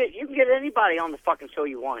 you can get anybody on the fucking show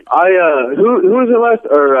you want. Who was it last?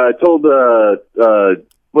 Or I told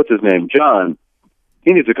what's his name? John.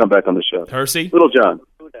 He needs to come back on the show. Hersey? Little John.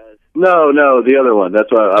 Who does? No, the other one. That's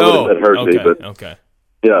why I would have said Hersey. Okay, but okay.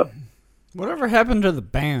 yeah. Whatever happened to the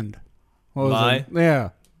band? What was Lie? it? Yeah.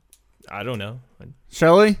 I don't know.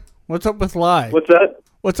 Shelly, what's up with Lie? What's that?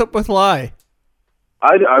 What's up with Lie?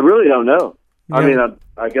 I really don't know. Yeah. I mean,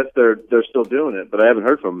 I guess they're still doing it, but I haven't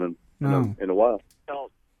heard from them in a while.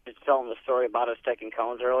 Just tell them the story about us taking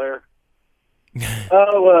cones earlier.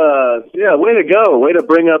 Oh, yeah, way to go. Way to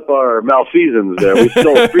bring up our malfeasance there. We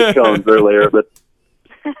stole street cones earlier, but...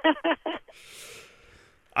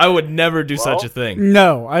 I would never do such a thing.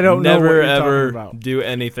 No, I don't know what Never, you're ever talking about. do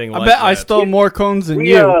anything I like bet that. I stole more cones than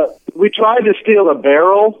you. We tried to steal a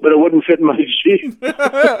barrel, but it wouldn't fit in my Jeep.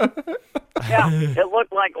 Yeah, it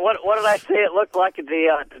looked like, what did I say? It looked like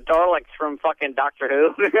the Daleks from fucking Doctor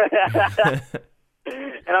Who.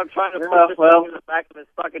 And I'm trying to put this thing in the back of his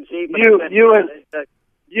fucking Jeep.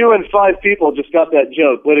 You and 5 people just got that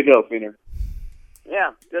joke. Way to go, Feener.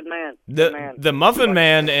 Yeah, good man. Good man. The Muffin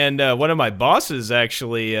Man and one of my bosses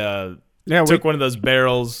actually took one of those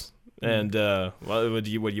barrels and what do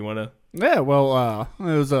you want to? Yeah, well, it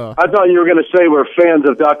was I thought you were going to say we're fans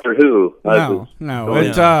of Doctor Who. No,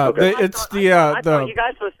 it's it's I thought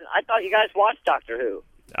you guys watched Doctor Who.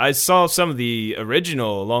 I saw some of the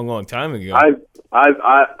original a long time ago.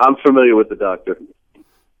 I'm familiar with the Doctor.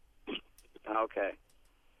 Okay.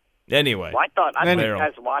 Anyway. Well, I thought you Daryl.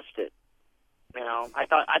 guys watched it. You know, I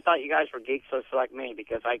thought you guys were geeks just like me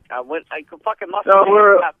because I fucking must. No,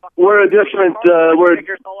 we're a different. We're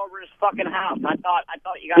figures all over his fucking house. I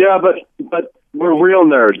thought you guys. yeah, but we're real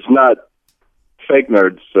nerds, not fake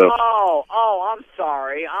nerds. So. Oh, I'm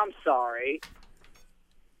sorry.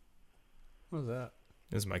 What was that?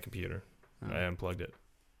 This is my computer. I unplugged it.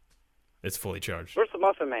 It's fully charged. Where's the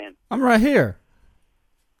Muffin Man? I'm right here.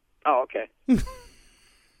 Oh, okay.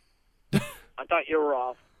 I thought you were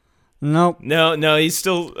off. Nope. No, he's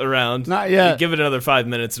still around. Not yet. Give it another 5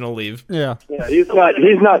 minutes and he'll leave. Yeah. Yeah, he's not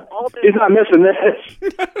missing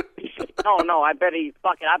this. No, I bet he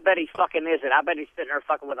fucking isn't. I bet he's sitting there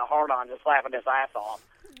fucking with a heart on, just laughing his ass off.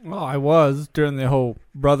 Well, I was during the whole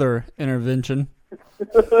brother intervention.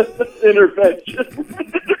 Intervention.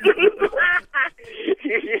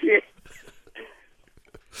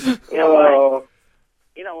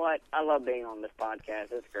 You know what? I love being on this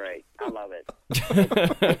podcast. It's great. I love it.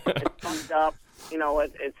 It's fucked up. You know,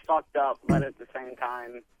 it's fucked up, but at the same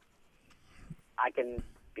time, I can,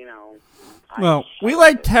 you know. Well, we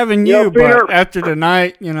liked having you, Peter, but after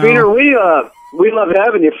tonight, you know. Peter, we love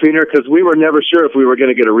having you, Peter, because we were never sure if we were going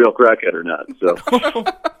to get a real crackhead or not. So.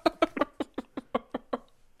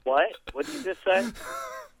 What? What did you just say?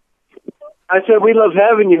 I said we love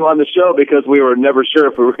having you on the show because we were never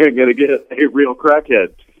sure if we were going to get a real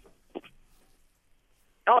crackhead.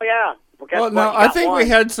 Oh, yeah. Well, guess Well, what? no, You I got think one. we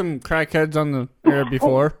had some crackheads on the air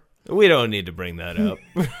before. We don't need to bring that up.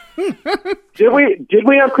 Did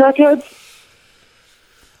we have crackheads?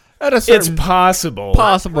 At a It's certain possible.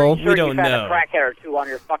 possible. Sure We don't you've had know. a crackhead or two on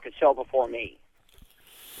your fucking show before me.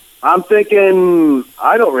 I'm thinking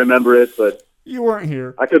I don't remember it, but You weren't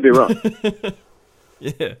here. I could be wrong.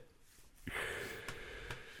 Yeah.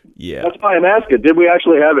 Yeah. That's why I'm asking. Did we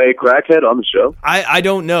actually have a crackhead on the show? I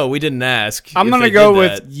don't know. We didn't ask. I'm if going to they go did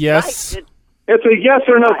with that. yes. It's a yes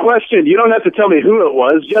or no question. You don't have to tell me who it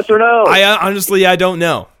was. Yes or no. Honestly, I don't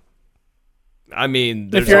know. I mean,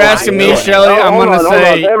 If there's you're a lot asking to me, know. Shelly, I'm Hold going to on,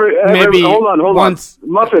 say maybe hold on. once.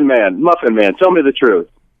 Muffin Man, tell me the truth.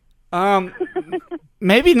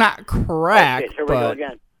 Maybe not crack, Shit, here we go but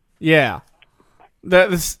again. yeah.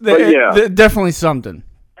 yeah. Definitely something.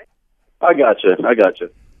 I gotcha.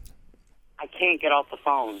 I can't get off the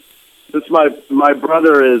phone. Since my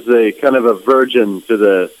brother is a kind of a virgin to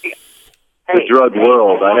the drug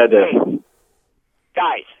world, I had to.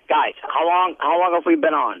 Guys, how long have we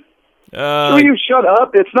been on? Will you shut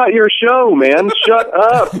up? It's not your show, man. Shut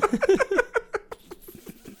up.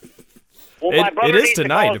 Well, It- my brother it is needs to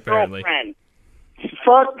tonight, call his apparently. girlfriend.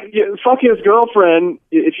 Fuck his girlfriend.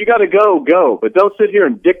 If you got to go. But don't sit here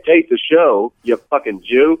and dictate the show, you fucking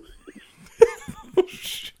Jew.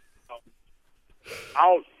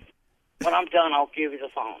 When I'm done, I'll give you the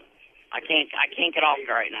phone. I can't get off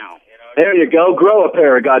it right now. There you go. Grow a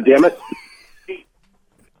pair, goddammit.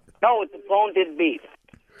 No, the phone did beep.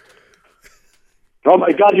 Oh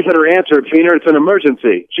my God! You better answer it, Peter. It's an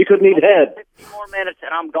emergency. She could need head. 15 more minutes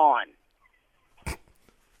and I'm gone.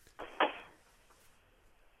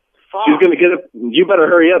 Fuck. She's gonna get it. You better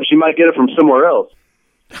hurry up. She might get it from somewhere else.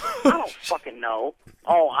 I don't fucking know.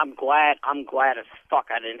 Oh, I'm glad as fuck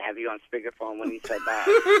I didn't have you on speakerphone when you said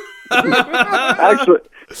that. Actually,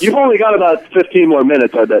 you've only got about 15 more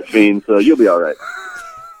minutes on that fiend, so you'll be all right.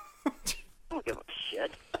 I don't give a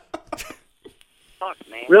shit. Fuck,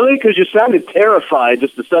 man. Really? Because you sounded terrified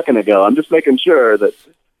just a second ago. I'm just making sure that.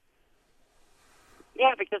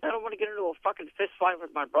 Yeah, because I don't want to get into a fucking fist fight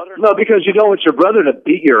with my brother. No, because you don't want your brother to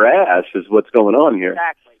beat your ass. Is what's going on here.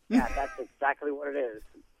 Exactly. Yeah, that's exactly what it is,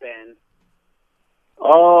 Ben.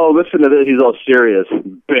 Oh, listen to this. He's all serious.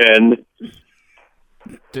 Ben.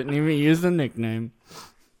 Didn't even use the nickname.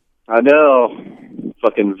 I know.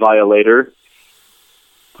 Fucking violator.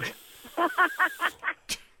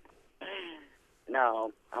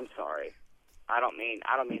 No, I'm sorry. I don't mean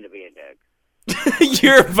to be a dick.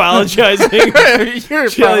 You're apologizing. You're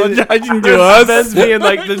apologizing to us. Ben's being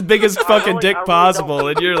like the biggest fucking dick I really possible, don't.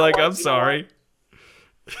 and you're like, You know I'm sorry.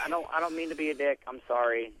 I don't mean to be a dick. I'm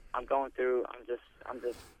sorry. I'm going through.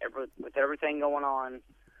 With everything going on,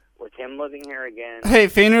 with him living here again. Hey,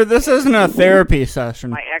 Feener, this isn't a therapy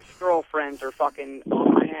session. My ex-girlfriends are fucking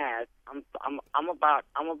on my ass. I'm about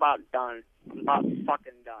done. I'm about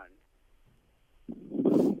fucking done.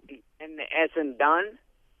 And as in done.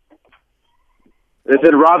 Is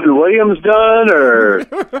it Robin Williams done or?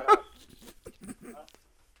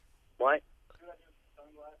 What?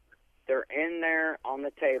 They're in there on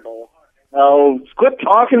the table. Oh, quit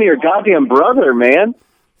talking to your goddamn brother, man.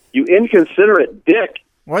 You inconsiderate dick.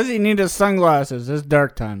 Why does he need his sunglasses? It's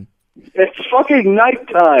dark time. It's fucking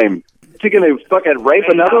nighttime. he gonna fucking rape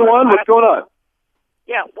another one? What's going on?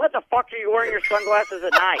 Yeah, what the fuck are you wearing your sunglasses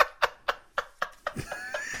at night?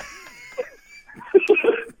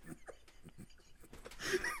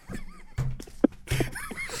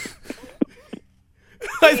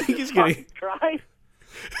 I think he's getting. Try.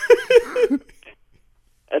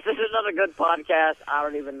 Is this another good podcast? I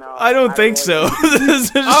don't even know. I don't think so. This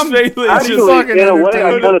is basically Actually, just in a way,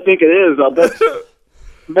 I kind of think it is. I'll bet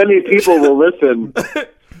many people will listen.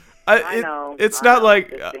 I know. It's not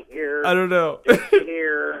like Just to hear, I don't know. just to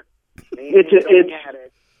hear me It's going at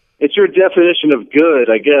it. it's your definition of good,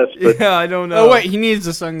 I guess. But Yeah, I don't know. Oh wait, he needs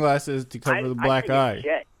the sunglasses to cover the black I eye. think it's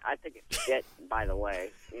shit. I think it's shit, by the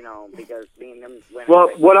way. You know, because me and them women. well,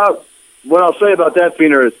 what I'll say about that,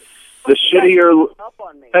 Feener, is the shittier. Up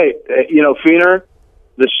on me. Hey, Feener,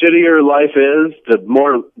 the shittier life is, the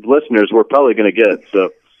more listeners we're probably going to get. So,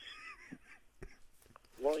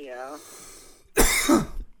 Well, yeah.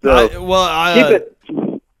 keep it.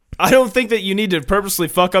 I don't think that you need to purposely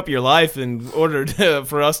fuck up your life in order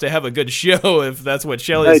for us to have a good show. If that's what Hey,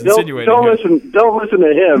 Shelley's insinuating. don't listen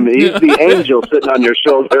to him. He's the angel sitting on your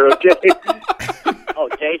shoulder. Okay. Oh,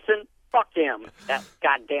 Jason? Fuck him. That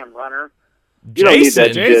goddamn runner. You don't need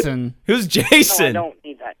that Jason. shit. Jason. Who's No, I Jason? don't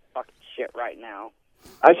need that fucking shit right now.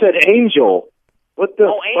 I said angel. What the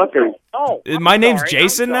Oh, fuck are? Angel. Oh, I'm My name's sorry.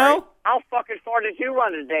 Jason I'm sorry. now? How fucking far did you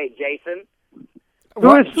run today, Jason?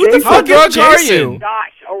 Who is Who the Jason? fuck Fucking are Jason. you?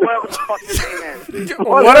 Gosh, or whatever the fuck his name is.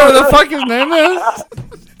 Whatever the fuck his name is.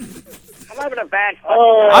 I'm having a bad fucking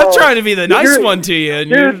Oh, I'm trying to be the nice You're- one to you, and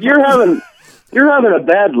dude, you're having a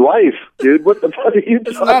bad life, dude. What the fuck are you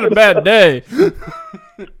talking It's not a about? bad day.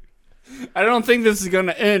 I don't think this is going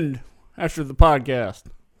to end after the podcast.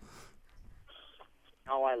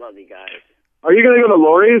 Oh, I love you guys. Are you gonna go to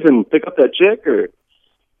Lori's and pick up that chick, or?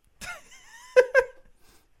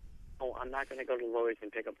 Oh, I'm not going to go to Lori's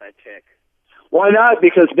and pick up that chick. Why not?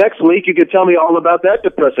 Because next week you could tell me all about that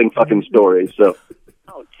depressing fucking story. So,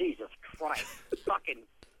 Oh, Jesus Christ. Fucking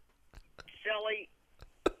Shelly.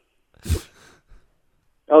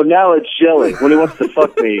 oh, now it's Shelley when he wants to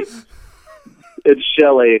fuck me. It's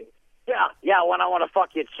Shelley. Yeah, when I want to fuck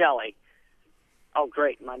you, it's Shelly. Oh,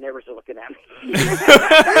 great. My neighbors are looking at me.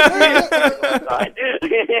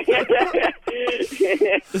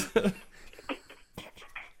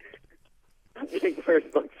 I'm getting first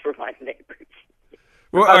looks for my neighbors.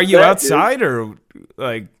 well, are you that, outside or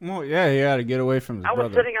like? Well, yeah, he had to get away from his I was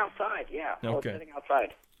brother. sitting outside, yeah. I was Okay. sitting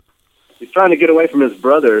outside. He's trying to get away from his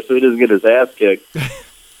brother so he doesn't get his ass kicked.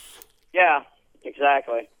 Yeah,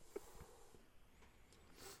 exactly.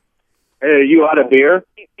 Hey, are you out of beer?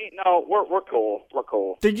 No, we're cool. We're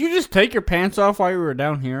cool. Did you just take your pants off while you were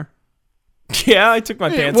down here? Yeah, I took my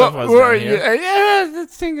pants off. While I was What- down here. Yeah, I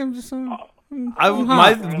think I'm just.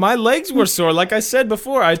 My legs were sore. Like I said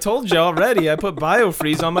before, I told you already. I put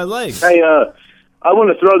BioFreeze on my legs. Hey, I want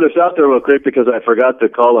to throw this out there real quick because I forgot to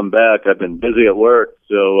call him back. I've been busy at work.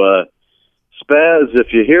 So, Spaz,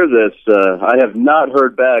 if you hear this, I have not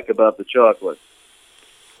heard back about the chocolates.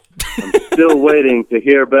 I'm still waiting to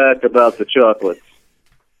hear back about the chocolates.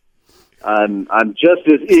 I'm just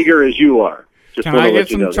as eager as you are. Just Can wanna I let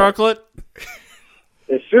get you know some that. chocolate?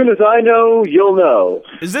 As soon as I know, you'll know.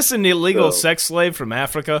 Is this an illegal So- sex slave from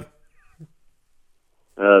Africa?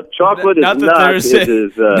 Chocolate Not is that not. there's It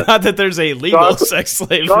is. Not that there's a legal chocolate- sex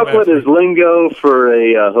slave. from Chocolate is Africa. lingo for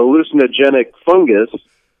a hallucinogenic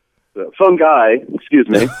fungi. Excuse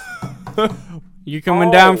me. You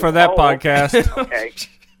coming down for that oh. podcast? Okay.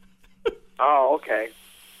 Oh, okay.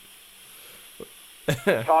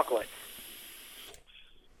 Chocolate.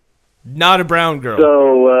 Not a brown girl.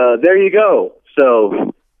 So there you go.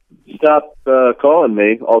 So stop calling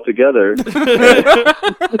me altogether.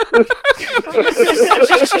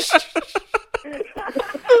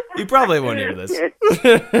 You probably won't hear this.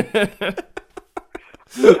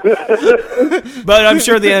 But I'm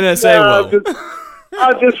sure the NSA No, will.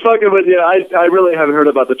 I'm just fucking with you. I really haven't heard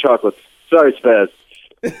about the chocolates. Sorry, Spaz.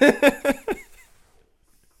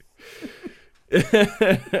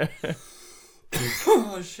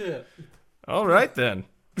 Oh shit! All right then.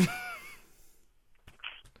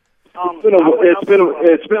 It's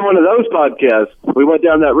been one of those podcasts. We went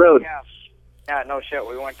down that road. Yeah, no shit.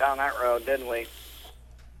 We went down that road, didn't we?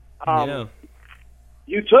 Yeah.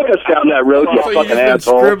 You took us down that road, you So you fucking just been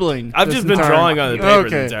asshole. scribbling. I've this just been entire- drawing on the paper the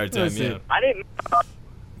Okay, entire time. let's see. Yeah. I didn't.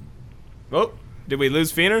 Oh, did we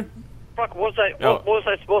lose Feener? Fuck. What was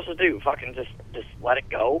I supposed to do? Fucking just let it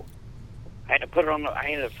go? I had to put it on the.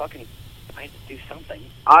 I had to do something.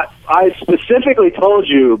 I specifically told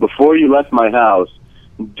you before you left my house,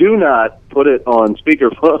 do not put it on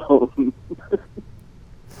speakerphone.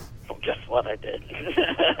 Guess what I did?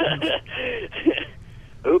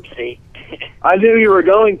 I knew you were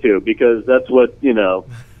going to because that's what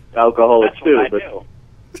alcoholics That's what do.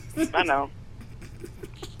 I do. I know.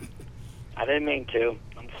 I didn't mean to.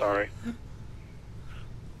 I'm sorry.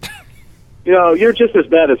 You're just as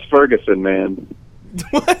bad as Ferguson, man.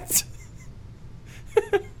 What?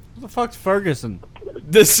 What the fuck's Ferguson?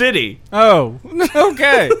 The city. Oh,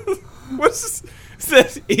 okay. What's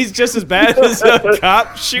this? He's just as bad as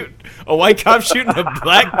a white cop shooting a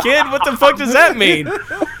black kid? What the fuck does that mean?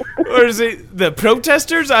 Or is it the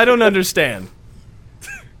protesters? I don't understand.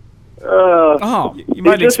 Oh, You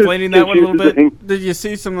mind explaining that one a little bit? did you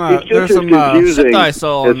see some? He's just There's as some confusing shit I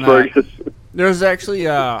saw as on that. Ferguson. There's actually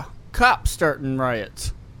cops starting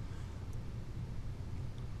riots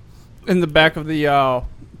in the back of the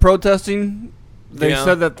protesting. They Yeah.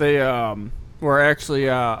 said that they were actually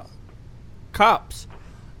cops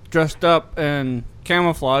dressed up in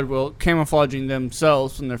camouflage, camouflaging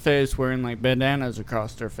themselves in their face, wearing like bandanas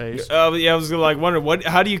across their face. Yeah, I was gonna wonder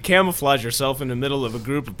how do you camouflage yourself in the middle of a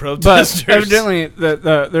group of But protesters? evidently,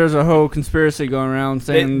 there's a whole conspiracy going around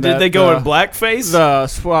saying did that they go in blackface? The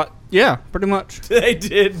SWAT, yeah, pretty much. They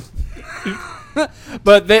did.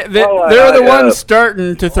 But they're the ones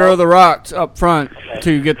starting to throw the rocks up front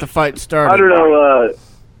to get the fight started. I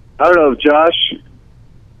don't know, Josh.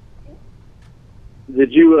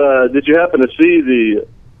 Did you happen to see the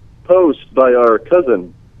post by our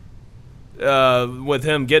cousin? With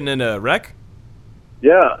him getting in a wreck?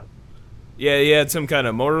 Yeah. Yeah, he had some kind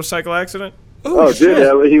of motorcycle accident. Oh,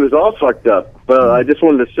 dude, he was all fucked up. But I just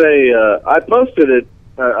wanted to say, I posted it.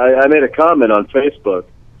 I made a comment on Facebook.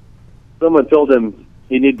 Someone told him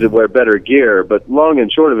he needed to wear better gear, but long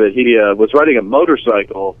and short of it, he was riding a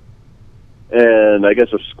motorcycle, and I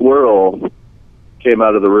guess a squirrel came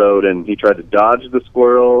out of the road, and he tried to dodge the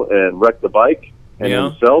squirrel and wreck the bike and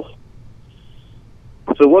himself.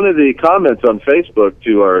 So one of the comments on Facebook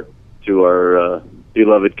to our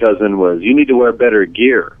beloved cousin was, "You need to wear better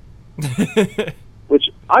gear," which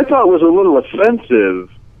I thought was a little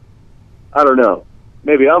offensive. I don't know.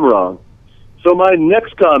 Maybe I'm wrong. So my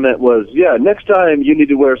next comment was, yeah, next time you need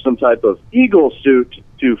to wear some type of eagle suit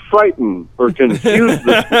to frighten or confuse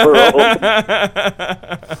the squirrel.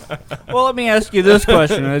 Well, let me ask you this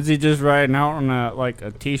question: is he just riding out on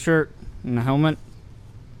a t-shirt and a helmet?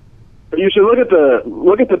 You should look at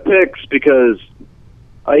the pics because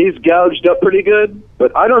he's gouged up pretty good,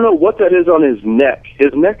 but I don't know what that is on his neck.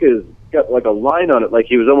 His neck is got like a line on it, like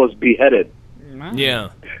he was almost beheaded. Yeah.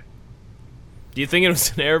 Do you think it was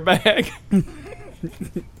an airbag?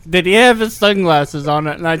 Did he have his sunglasses on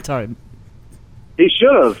at nighttime? He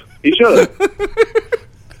should have.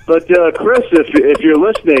 But Chris, if you're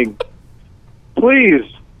listening, please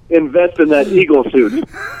invest in that eagle suit.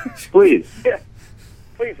 Please. Yeah.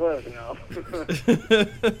 Please let us know.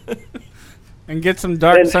 And get some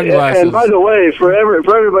dark sunglasses. And by the way, for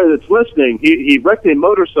everybody that's listening, he wrecked a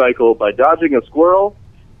motorcycle by dodging a squirrel,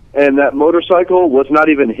 and that motorcycle was not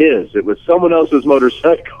even his. It was someone else's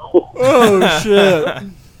motorcycle. Oh, shit.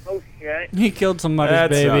 Oh, shit. He killed somebody's That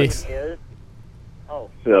baby. sucks. Oh.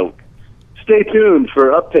 So stay tuned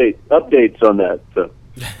for updates on that. So.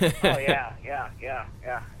 Oh, yeah.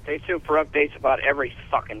 Stay tuned for updates about every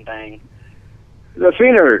fucking thing.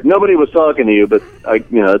 Feener, nobody was talking to you, but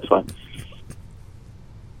it's fine.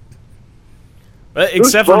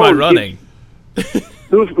 Except for my running.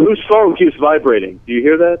 Whose phone keeps vibrating? Do you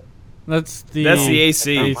hear that? That's the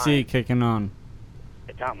AC. AC kicking on.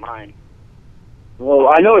 It's not mine. Well,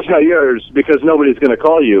 I know it's not yours because nobody's going to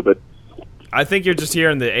call you, but I think you're just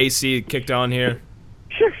hearing the AC kicked on here.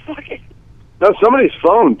 You're fucking... no, somebody's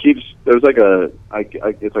phone keeps. There's like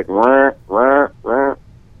it's like rah, rah, rah.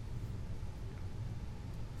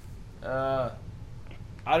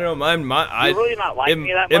 I don't know. You're really not liking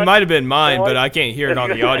me that much? It might have been mine, but I can't hear it on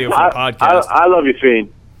the audio for the podcast. I love you,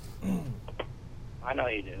 Fiend. I know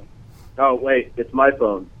you do. Oh wait, it's my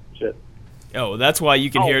phone. Shit. Oh, that's why you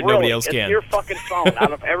can hear it. Really? Nobody else It's can. your fucking phone.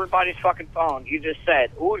 Out of everybody's fucking phone, you just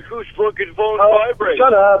said, whose fucking phone vibrates?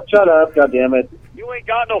 Shut up, God damn it. You ain't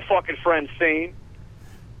got no fucking friends, Fiend.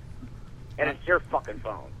 And it's your fucking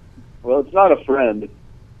phone. Well, it's not a friend.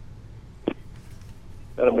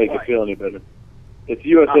 That'll make you feel any better. It's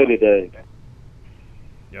USA Today.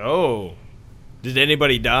 Oh, did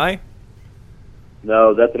anybody die?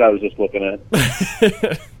 No, that's what I was just looking at.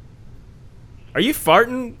 Are you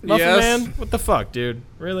farting, Muffin Yes. Man? What the fuck, dude?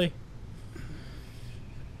 Really?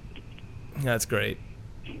 That's great.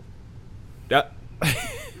 Yeah.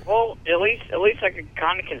 Well, at least I could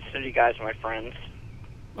kind of consider you guys my friends.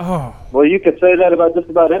 Oh, Well, you could say that about just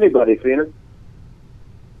about anybody, Feener.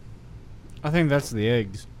 I think that's the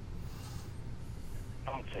eggs.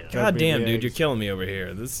 Don't say that. God be damn, the dude, eggs. you're killing me over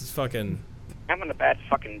here. This is fucking. Having a bad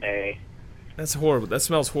fucking day. That's horrible. That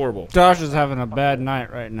smells horrible. Josh is having a bad night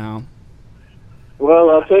right now. Well,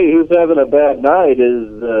 I'll tell you who's having a bad night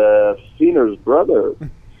is Feener's brother.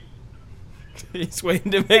 He's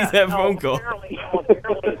waiting to make that phone call. Apparently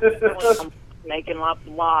I'm making up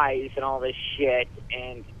lies and all this shit,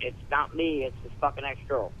 and it's not me, it's his fucking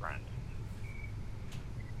ex-girlfriend.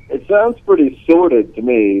 It sounds pretty sordid to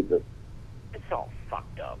me, but It's all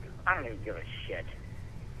fucked up. I don't even give a shit.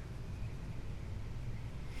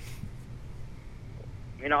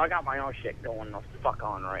 You know, I got my own shit going the fuck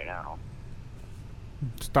on right now.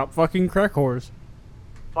 Stop fucking crack whores.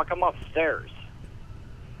 Fuck, I'm upstairs.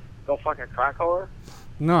 Go fuck a crack whore?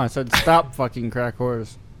 No, I said stop fucking crack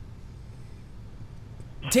whores.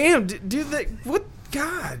 Damn, dude, that what?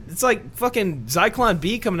 God, it's like fucking Zyklon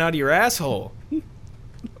B coming out of your asshole.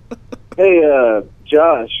 hey,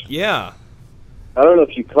 Josh, Yeah. I don't know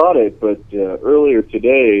if you caught it, but earlier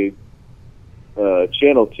today,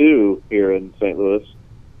 Channel 2 here in St. Louis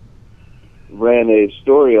ran a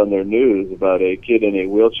story on their news about a kid in a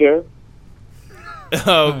wheelchair.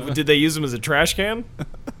 Oh, did they use him as a trash can?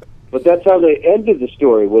 But that's how they ended the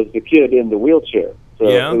story, was the kid in the wheelchair. So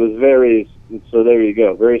Yeah. it was very, so there you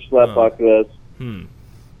go, very slapbox-esque.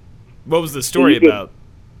 What was the story You could- about?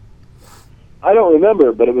 I don't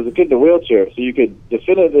remember, but it was a kid in a wheelchair, so you could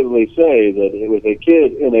definitively say that it was a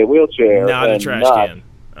kid in a wheelchair Not a and trash not can.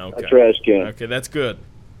 Okay. a trash can. Okay, that's good.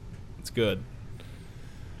 That's good.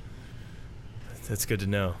 That's good to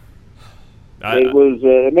know. It was.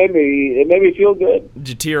 It made me feel good Did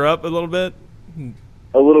you tear up a little bit?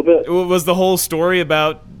 a little bit. Was the whole story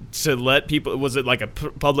about to let people? Was it like a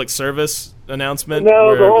public service announcement? No,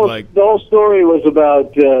 where, the whole story was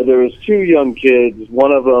about there was two young kids.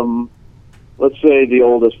 One of them, let's say the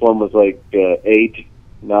oldest one was like 8,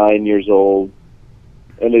 9 years old,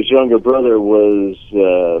 and his younger brother was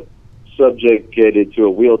subjugated to a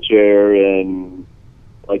wheelchair and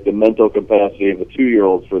like the mental capacity of a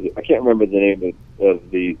 2-year-old for the, I can't remember the name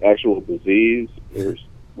of the actual disease or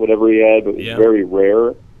whatever he had, but it was very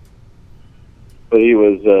rare. But he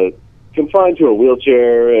was confined to a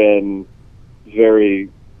wheelchair and very,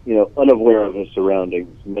 unaware of his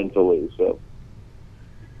surroundings mentally. So,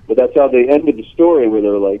 but that's how they ended the story, where they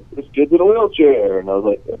were like, "This kid's in a wheelchair," and I was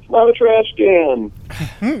like, "That's not a trash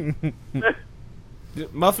can."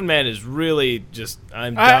 Muffin Man is really just.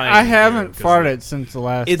 I'm dying. I haven't farted since the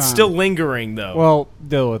last time. It's still lingering though. Well,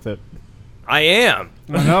 deal with it. I am.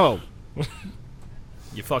 I know.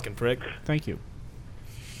 You fucking prick. Thank you.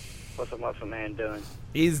 What's the Muffin Man doing?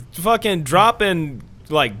 He's fucking dropping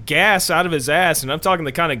like gas out of his ass, and I'm talking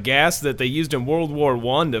the kind of gas that they used in World War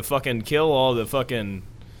I to fucking kill all the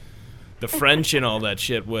French and all that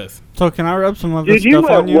shit with. So can I rub some of this Dude, you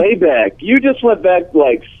stuff on went you? way back. You just went back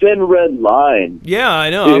like thin red line. Yeah, I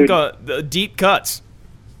know. Dude. I've got the deep cuts.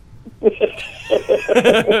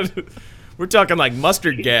 We're talking like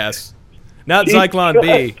mustard gas, not Deep Zyklon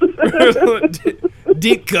B.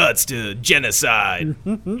 Deep cuts to genocide.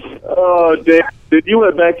 Oh, damn. Dude, you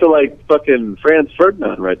went back to like fucking Franz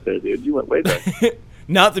Ferdinand right there, dude. You went way back.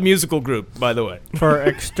 Not the musical group, by the way. For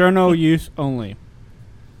external use only.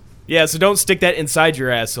 Yeah, so don't stick that inside your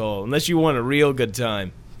asshole unless you want a real good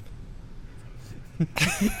time.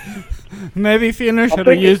 Maybe Feener should have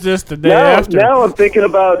thinking- used this the day after. Now I'm thinking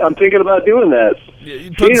about doing that.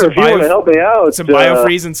 You Peter, some if you want to help me out, some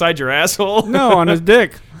biofreeze inside your asshole. No, on his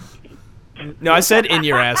dick. No, I said in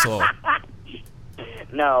your asshole.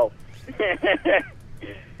 No.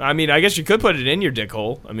 I mean, I guess you could put it in your dick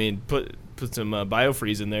hole. I mean, put some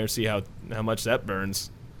biofreeze in there, see how much that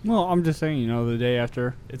burns. Well, I'm just saying, the day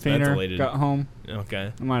after It's Feener ventilated. got home, Okay.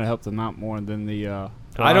 it might have helped him out more than the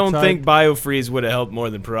I don't peroxide. think biofreeze would have helped more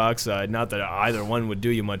than peroxide. Not that either one would do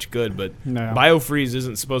you much good, but No. biofreeze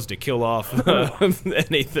isn't supposed to kill off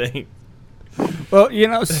anything. Well,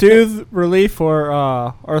 soothe relief for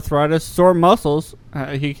arthritis, sore muscles,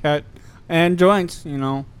 he had, and joints.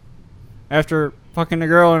 After fucking a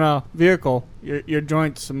girl in a vehicle, your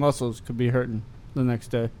joints and muscles could be hurting the next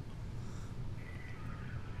day.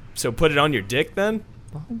 So put it on your dick then?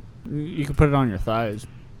 You can put it on your thighs.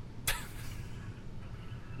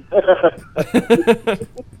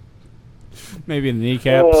 Maybe in the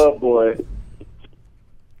kneecaps. Oh boy.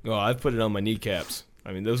 Oh, I've put it on my kneecaps.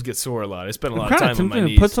 I mean, those get sore a lot. I spend a I'm lot of kinda time on my tempted to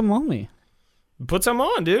knees. put some on me. Put some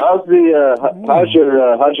on, dude. How's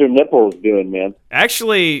your nipples doing, man?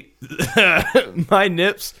 Actually, my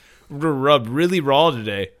nips were rubbed really raw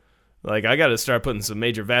today. Like, I got to start putting some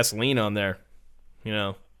major Vaseline on there.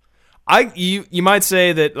 You might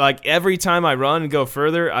say that like every time I run and go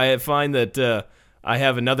further, I find that I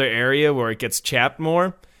have another area where it gets chapped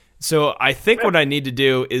more, So I think what I need to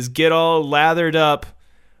do is get all lathered up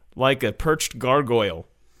like a perched gargoyle,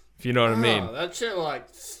 if you know what I mean. That shit like.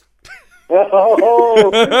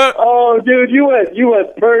 Oh, dude, you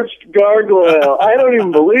went perched gargoyle. I don't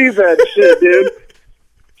even believe that shit, dude.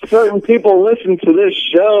 Certain people listen to this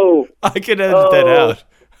show. I can edit that out.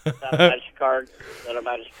 Is that a magic card? Is that a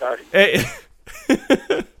magic card? Hey,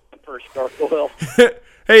 First gargoyle. hey,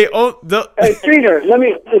 Hey, Feener, let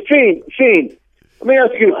me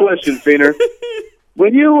ask you a question, Feener.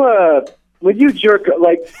 When you jerk,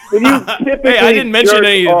 like, when you typically hey, I didn't mention jerk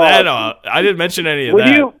any of off, that. I didn't mention any of When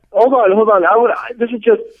that. you hold on, this is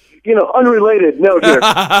just unrelated note here.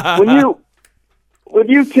 When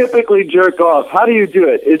you typically jerk off, how do you do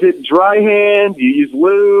it? Is it dry hand? Do you use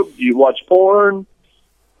lube? Do you watch porn?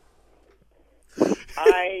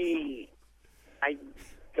 I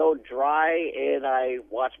go dry and I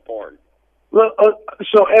watch porn. Well,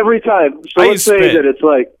 so every time, I let's say spit. that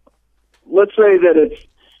it's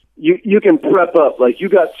you can prep up, like you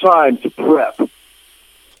got time to prep.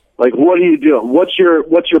 Like, what are you doing? What's your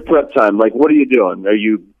prep time? Like, what are you doing?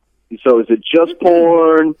 So is it just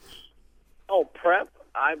porn? Oh, prep?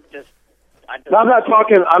 I'm not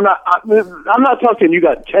talking you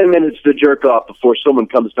got 10 minutes to jerk off before someone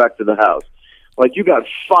comes back to the house. Like, you got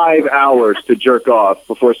 5 hours to jerk off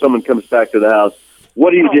before someone comes back to the house.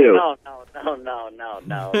 What do you do? No.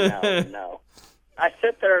 I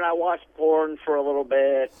sit there and I watch porn for a little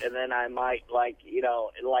bit, and then I might like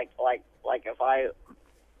if I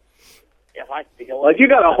feel Like, you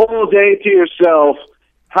got a whole day to yourself.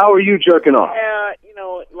 How are you jerking off? yeah,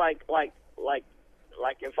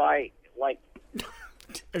 if I like.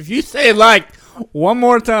 If you say like one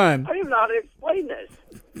more time. I don't even know how to explain this.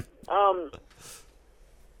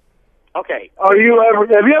 Okay. Have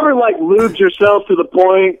you ever like lubed yourself to the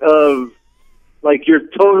point of like you're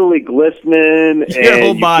totally glistening and Your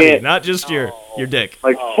whole you body, can't- not just your dick.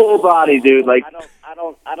 like full body, dude? Like I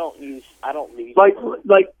don't use. like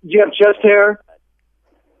do you have chest hair?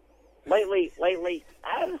 Lately,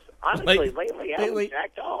 honestly, lately I haven't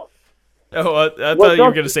jacked off. Oh, I Well, thought you were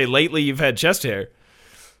don't- going to say lately you've had chest hair.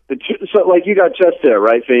 So like you got chest hair,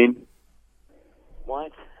 right, Fiend?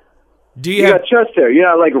 What? Do You got chest hair. You're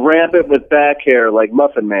not like rampant with back hair like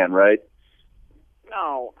Muffin Man, right?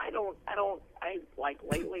 No, I don't. I like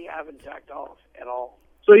lately I haven't jacked off at all.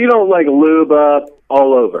 So you don't like lube up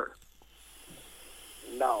all over.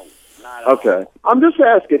 No, not at all. Okay. I'm just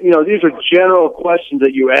asking, these are general questions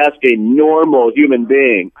that you ask a normal human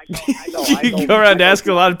being. I know. you go around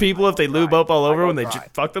asking a lot of people if they lube up all over when they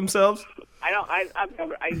fuck themselves? I've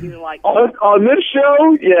never. I even like. On this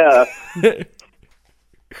show? Yeah.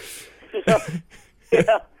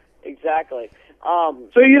 Yeah, exactly.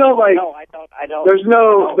 So you don't like No, I don't. there's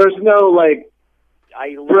no like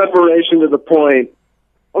I preparation to the point.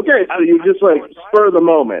 Okay, so you just like spur of the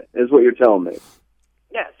moment is what you're telling me.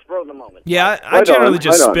 Yeah, spur of the moment. Yeah, I Right generally on,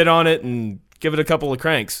 just right on. spit on it and give it a couple of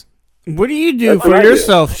cranks. What do you do That's what for I do.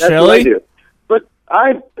 yourself, That's what I Shelly? do. But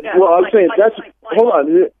I'm saying hold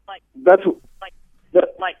on. That's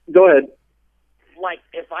go ahead. Like,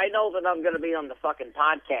 if I know that I'm going to be on the fucking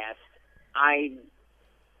podcast, I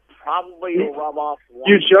probably will rub off one.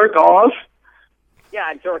 You jerk off? Yeah,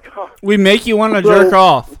 I jerk off. We make you want to jerk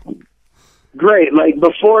off. Great. Like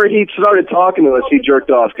before he started talking to us, he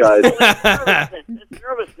jerked off, guys. It's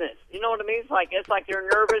nervousness. You know what I mean? It's like you're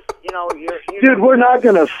nervous. Dude, we're not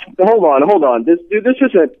gonna. Hold on. This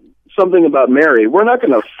isn't something about Mary. We're not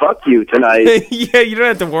gonna fuck you tonight. Yeah, you don't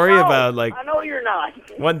have to worry about like I know you're not.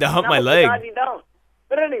 wanting to hump my No, leg. God, you don't.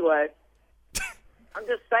 But anyway, I'm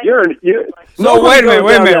just saying. You're No, wait a minute,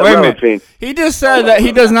 Nobody goes down that road, Fiend. He just said that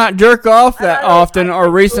he does not jerk off that often or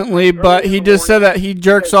recently, but he just said that he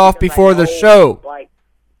jerks off before the show. Like,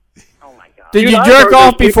 oh my God. Did Dude, you I've jerk heard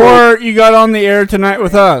off there's people- before you got on the air tonight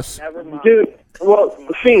with us? Never mind. Dude, well,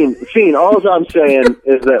 Fiend, all I'm saying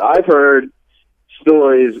is that I've heard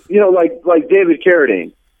stories, like David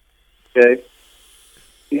Carradine, okay?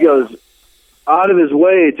 He goes out of his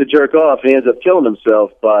way to jerk off, and he ends up killing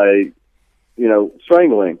himself by,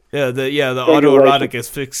 strangling. Yeah, the Strangulation. autoerotic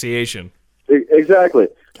asphyxiation. Exactly.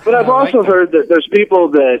 But I've also heard that there's people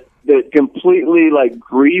that completely, like,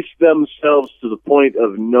 grease themselves to the point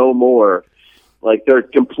of no more. Like, they're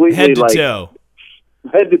completely, Head to like, toe.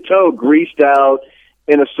 head to toe greased out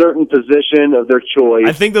in a certain position of their choice.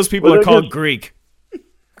 I think those people Well, are they're called just- Greek.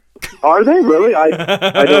 Are they really?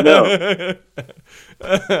 I don't know.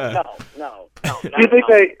 No. Do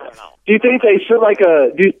you think they sit like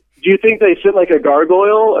a? Do you think they sit like a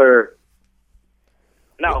gargoyle or?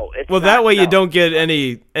 No, it's Well, not, that way you no. don't get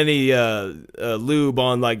any lube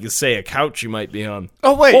on, like, say, a couch you might be on.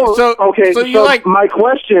 Oh wait, Well, so okay, so you like? my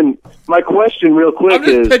question real quick I'm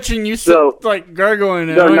just is pitching you so like gargling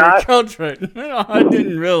it they're on your not- couch right now. I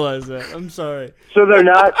didn't realize that. I'm sorry. so they're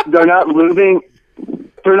not lubing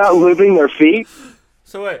their feet.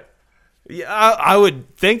 So wait. Yeah, I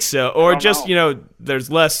would think so. Or don't just, know. there's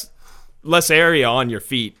less area on your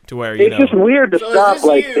feet to where, you It's just weird to stop.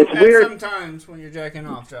 Like it's weird. sometimes when you're jacking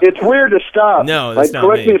off. Josh? It's weird to stop. No, that's like, not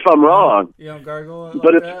correct me. me if I'm wrong, You don't gargle it like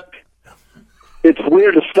but that. it's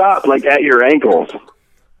weird to stop like at your ankles.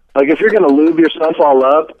 Like if you're gonna lube yourself all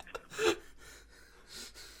up.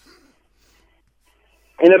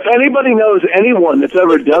 And if anybody knows anyone that's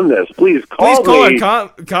ever done this, please Please call call me our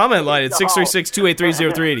comment line at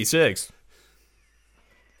 636-283-0386.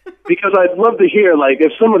 because I'd love to hear like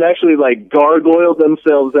if someone actually like gargoyled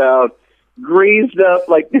themselves out, greased up.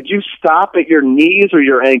 Like, did you stop at your knees or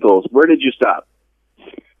your ankles? Where did you stop?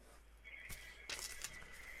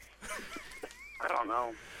 I don't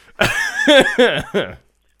know.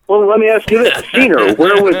 Well, let me ask you this, Feener,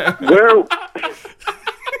 where?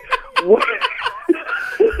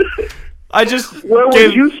 I just Where would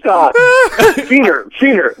gave, you stop?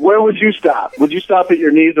 Feener, where would you stop? Would you stop at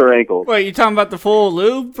your knees or ankles? Wait, you talking about the full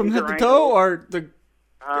lube from head to toe, or the?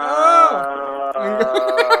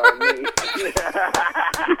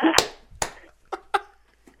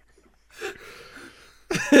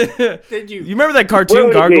 Did you? You remember that Where cartoon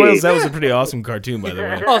would it be? Gargoyles? That was a pretty awesome cartoon, by the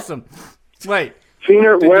way. Awesome. Wait.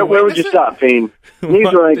 Feener, Did where you would you witness it? stop, Feen? Knees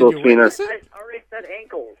or Did ankles, you Feener? witness it? I already said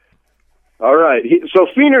ankles. All right. So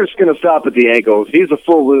Feener's going to stop at the ankles. He's a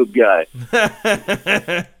full lube guy.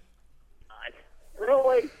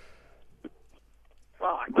 Really?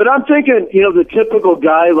 Fuck. But I'm thinking, the typical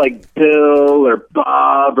guy like Bill or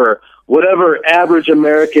Bob or whatever average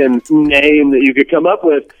American name that you could come up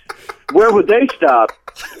with, where would they stop?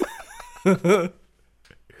 I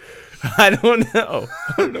don't know.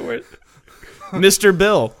 I don't know where. Mr.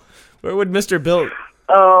 Bill. Where would Mr. Bill?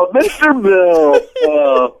 Oh, Mr. Bill.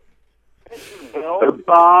 Or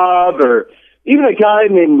Bob or even a guy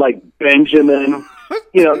named like Benjamin.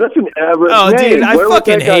 That's an average Oh, name. dude, I Where would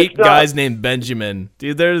fucking that guy hate stop? guys named Benjamin.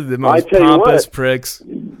 Dude, they're the most tell you pompous what. pricks.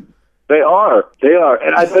 They are.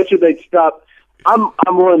 And I bet you they'd stop. I'm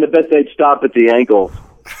willing to bet they'd stop at the ankles.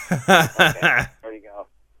 There you go.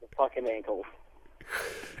 The fucking ankles.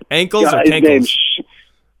 Ankles or Guys named tinkles?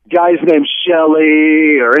 guys named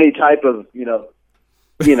Shelley or any type of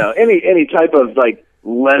any type of like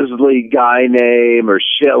Leslie guy name or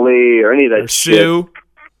Shelley or any of that Or shit. Sue?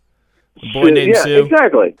 A boy named yeah, Sue?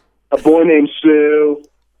 exactly. A boy named Sue.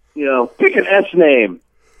 Pick an S name.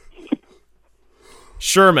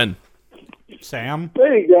 Sherman. Sam.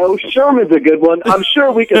 There you go. Sherman's a good one. I'm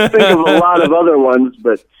sure we can think of a lot of other ones,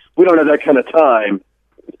 but we don't have that kind of time.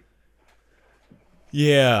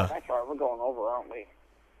 Yeah. That's right. We're going over, aren't we?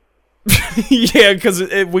 Yeah, because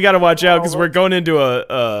we got to watch out because we're going into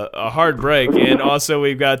a hard break, and also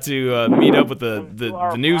we've got to meet up with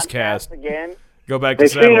the newscast. Podcast again. Go back to Hey,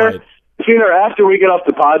 satellite. Feener, after we get off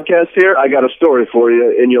the podcast here, I got a story for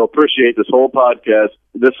you, and you'll appreciate this whole podcast,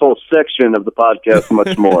 this whole section of the podcast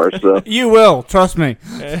much more. So, You will, trust me.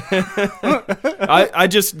 I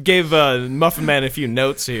just gave Muffin Man a few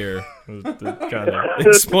notes here to kind of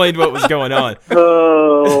explain what was going on.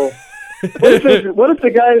 oh, what if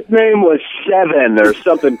the guy's name was Seven or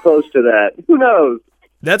something close to that? Who knows?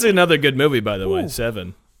 That's another good movie, by the way.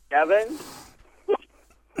 7. Kevin?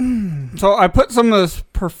 So I put some of this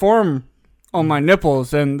Perform on my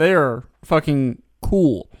nipples, and they are fucking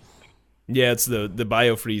cool. Yeah, it's the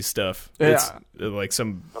BioFreeze stuff. Yeah. It's like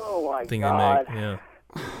some Oh, my thing God. they make. Yeah.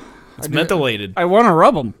 It's mentholated. I want to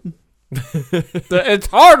rub them. It's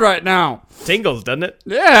hard right now. Tingles, doesn't it?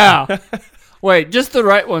 Yeah. Wait, just the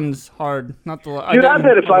right one's hard, not the. Dude, I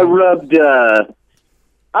bet if I rubbed,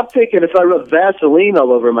 I'm thinking if I rubbed Vaseline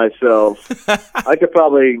all over myself, I could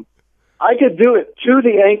do it to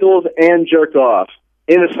the ankles and jerk off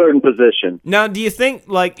in a certain position. Now, do you think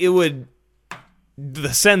like the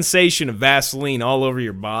sensation of Vaseline all over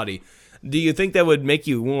your body? Do you think that would make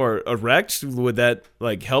you more erect? Would that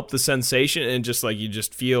like help the sensation and just like you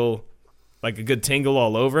just feel like a good tingle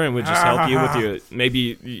all over, and would just help you with your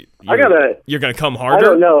maybe you're gonna come harder? I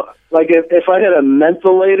don't know. Like if I had a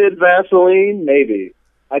mentholated Vaseline, maybe.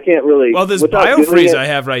 I can't really. Well, this without doing BioFreeze it, I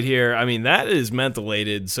have right here, I mean, that is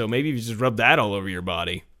mentholated, so maybe if you just rub that all over your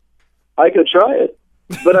body. I could try it,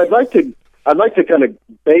 but I'd like to kind of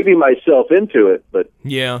baby myself into it. But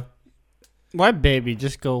Yeah. Why, baby?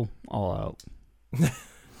 Just go all out.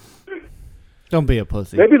 Don't be a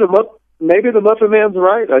pussy. maybe maybe the Muffin Man's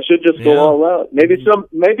right. I should just go Yeah. all out. Maybe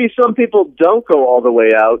some people don't go all the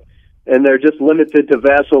way out, and they're just limited to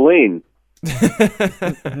Vaseline.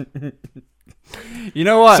 You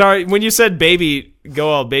know what? Sorry, when you said baby, go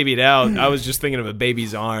all babied out, I was just thinking of a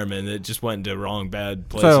baby's arm, and it just went into wrong, bad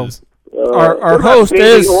places. Our what about host baby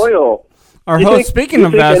is oil. our You host. think- Speaking you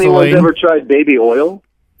of think anyone's Vaseline, ever tried baby oil?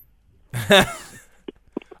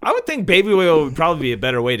 I would think baby oil would probably be a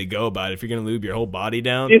better way to go about it if you're going to lube your whole body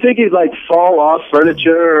down. Do you think you'd like fall off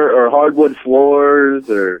furniture or hardwood floors,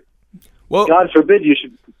 or Well, God forbid you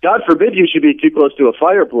should be too close to a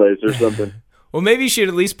fireplace or something? well, maybe you should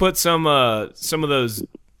at least put some of those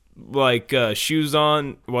like shoes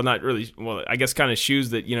on. Well, not really. Well, I guess kind of shoes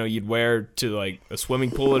that you'd wear to like a swimming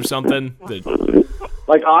pool or something.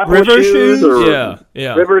 Like aqua River shoes shoes? or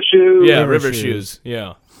Yeah. river shoes? Yeah, River river shoes. shoes.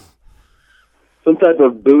 Yeah. Some type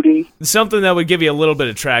of booty? Something that would give you a little bit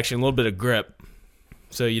of traction, a little bit of grip,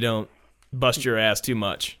 so you don't bust your ass too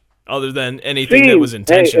much. Other than anything that was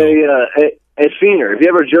intentional. Hey, Feener, have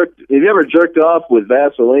you ever jerked off with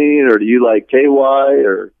Vaseline, or do you like KY,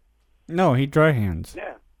 or? no, he dry hands.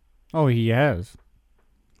 Yeah. Oh, he has.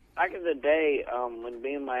 Back in the day, when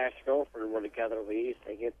me and my ex-girlfriend were together, we used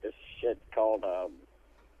to get this shit called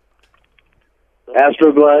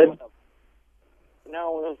Astroglide?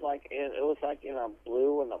 No, it was like in a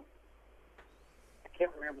blue and a. I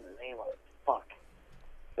can't remember the name of it. Fuck.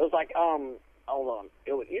 It was like hold on.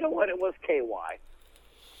 You know what? It was KY,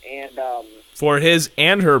 and For his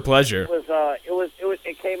and her pleasure.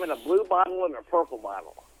 it came in a blue bottle and a purple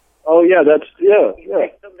bottle. Oh yeah, You yeah.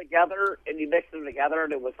 mix them together, and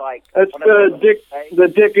it was like That's whatever the it dick, was, the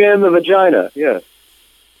dick and the vagina. Yeah.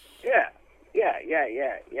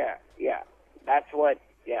 Yeah. That's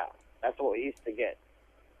what we used to get.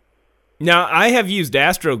 Now, I have used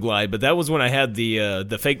Astroglide, but that was when I had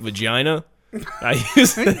the fake vagina. I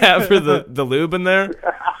used that for the lube in there.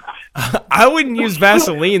 I wouldn't use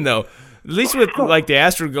Vaseline though. At least with like the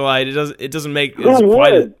Astroglide, it doesn't make Who it's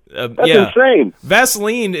quite would? That's insane.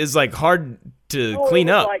 Vaseline is like hard to clean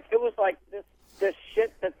up. It was like this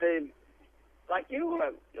shit that they like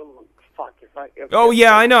fuck. Oh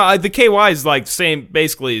yeah, I know. The KY is like same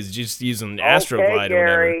basically as just using Astroglide or whatever.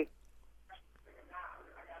 Gary.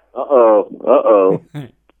 Uh-oh.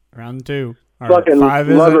 Round two. Or Fucking 5,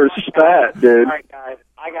 is it? lover's spat, dude. All right, guys.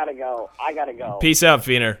 I gotta go. Peace out,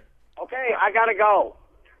 Feener. Okay, I gotta go.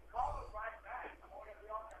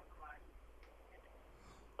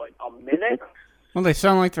 Like a minute? Well, they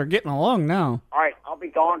sound like they're getting along now. All right, I'll be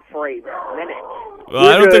gone for a minute. Well,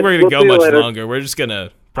 I don't good. think we're gonna We'll go see you much later. longer. We're just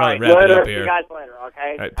gonna probably All right, wrap it up See you here. guys later, okay?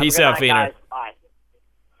 All right, Have a peace good out, night, Feener. guys.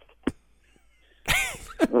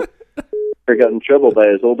 Bye. He got in trouble by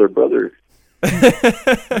his older brother.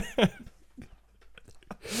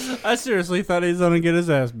 I seriously thought he was gonna get his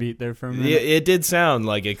ass beat there for a minute. It did sound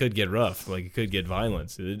like it could get rough, like it could get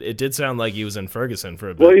violence. It did sound like he was in Ferguson for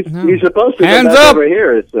a bit. Well, he's supposed to Hands come back up! over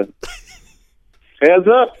here. It's hands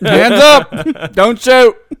up. Hands up! Don't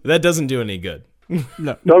shoot! That doesn't do any good.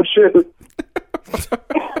 Don't shoot.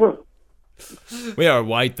 We are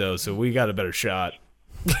white though, so we got a better shot.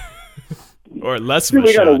 Or less of a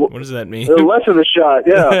We got shot. a- What does that mean? Less of a shot.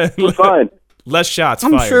 Yeah, we're fine. Less shots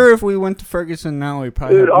I'm fired. sure if we went to Ferguson now, we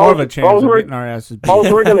probably Dude, have more of a chance of we're- getting our asses beat. All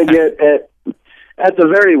we're gonna get at the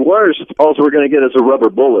very worst, all we're gonna get is a rubber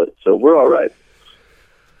bullet. So we're all right.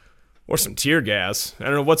 Or some tear gas. I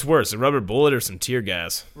don't know what's worse, a rubber bullet or some tear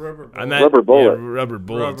gas. Rubber bullet. Rubber bullet. Yeah, rubber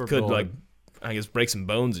bullet Rubber could bullet. like, I guess, break some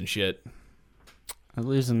bones and shit. At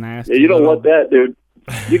least a nasty. Yeah, you don't little- want that, dude.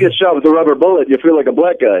 You get shot with a rubber bullet, you feel like a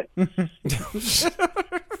black guy.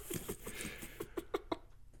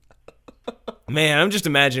 Man, I'm just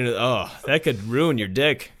imagining. Oh, that could ruin your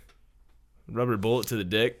dick. Rubber bullet to the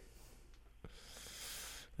dick.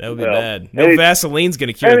 That would be Yeah. bad. No Vaseline's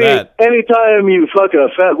gonna cure that. Anytime you fuck a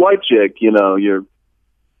fat white chick, you're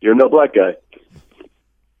no black guy.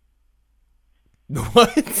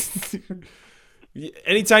 What?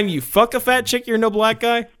 Anytime you fuck a fat chick, you're no black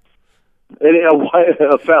guy?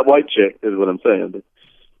 A fat white chick is what I'm saying.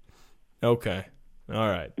 Okay. All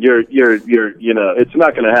right. You're it's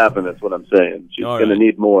not going to happen. That's what I'm saying. She's All going to right.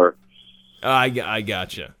 need more. I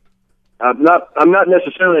gotcha. I'm not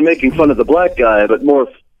necessarily making fun of the black guy, but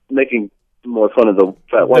making more fun of the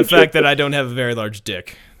fat white The fact chick. that I don't have a very large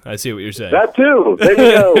dick. I see what you're saying. That too. There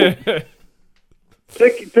you go.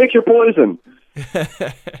 Pick your poison.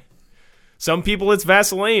 Some people, it's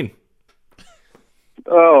Vaseline.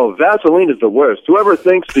 Oh, Vaseline is the worst. Whoever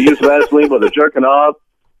thinks to use Vaseline while they're jerking off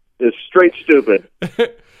is straight stupid.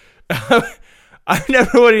 I've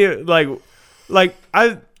never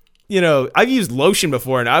I've used lotion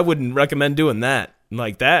before, and I wouldn't recommend doing that.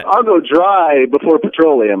 like that. I'll go dry before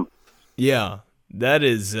petroleum. Yeah, that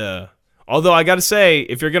is. Although I got to say,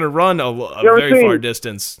 if you're going to run a ever very seen- far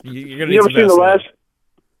distance, you're going to You need ever some seen the Vaseline. last?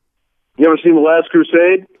 You ever seen the Last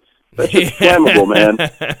Crusade? That's just flammable, man.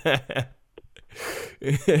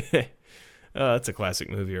 That's a classic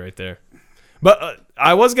movie right there. But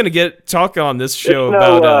I was going to talk on this show It's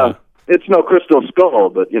no, about. it's no Crystal Skull,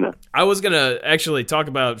 but you know. I was going to actually talk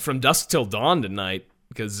about From Dusk Till Dawn tonight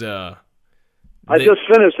because I just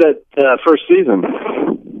finished that first season.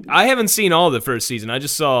 I haven't seen all of the first season. I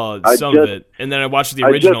just saw some of it, and then I watched the I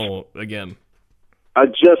original again. I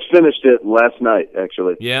just finished it last night,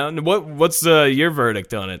 actually. Yeah, and what's your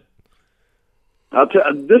verdict on it?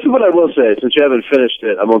 This is what I will say. Since you haven't finished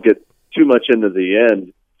it, I won't get too much into the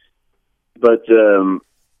end. But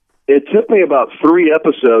it took me about 3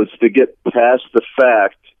 episodes to get past the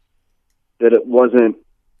fact that it wasn't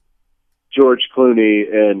George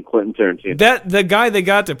Clooney and Quentin Tarantino. That the guy they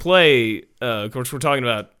got to play. Of course, we're talking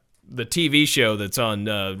about the TV show that's on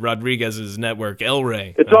Rodriguez's network, El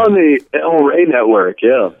Rey. It's on the El Rey network,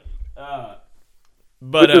 yeah.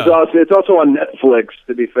 But Which is also, it's also on Netflix,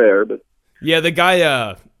 to be fair. But yeah, the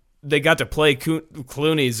guy they got to play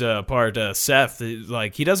Clooney's part, Seth.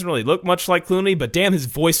 Like, he doesn't really look much like Clooney, but damn, his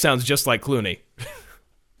voice sounds just like Clooney.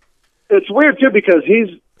 it's weird too because he's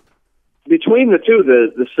between the two,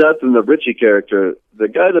 the Seth and the Richie character. The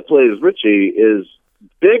guy that plays Richie is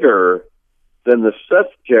bigger than the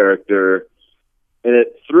Seth character, and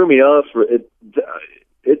it threw me off.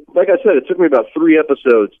 It like I said, it took me about 3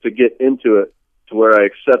 episodes to get into it, to where I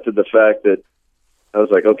accepted the fact that I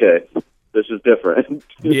was like, okay, this is different.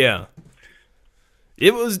 Yeah.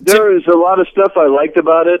 It was. There is a lot of stuff I liked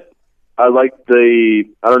about it. I liked I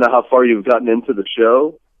don't know how far you've gotten into the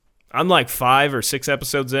show. I'm like 5 or 6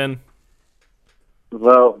 episodes in.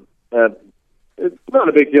 Well, it's not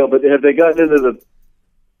a big deal, but have they gotten into the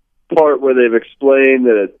part where they've explained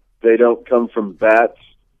that they don't come from bats?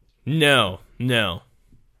 No.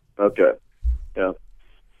 Okay. Yeah.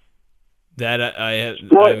 That I haven't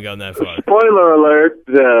gotten that far. Spoiler alert,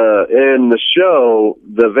 in the show,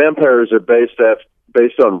 the vampires are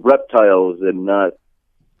based on reptiles and not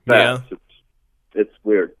bats. Yeah. It's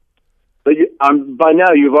weird. But by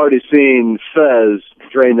now you've already seen Fez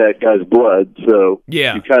drain that guy's blood, so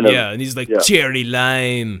Yeah, you kind of, and he's like, yeah. cherry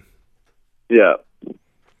lime. Yeah.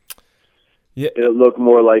 Yeah. It looked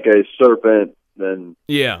more like a serpent than...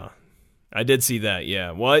 Yeah, I did see that,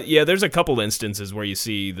 yeah. Well, yeah, there's a couple instances where you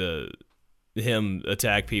see him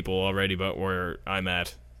attack people already, but where I'm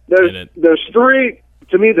at in it. There's 3...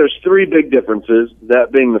 To me, there's 3 big differences,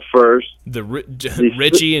 that being the first.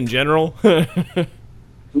 Richie in general?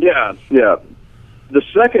 Yeah. The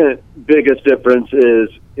second biggest difference is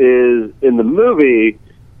in the movie,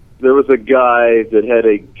 there was a guy that had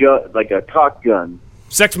a gun, like a cock gun.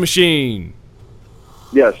 Sex machine.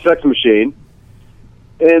 Yeah, sex machine.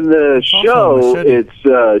 In the show,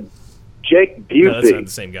 it's Jake Busey. No, that's not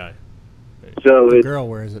the same guy. So The girl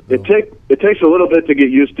wears it, though. it takes a little bit to get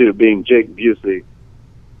used to being Jake Busey.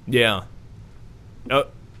 Yeah. Oh.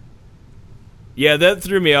 Yeah, that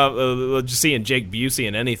threw me off. Just seeing Jake Busey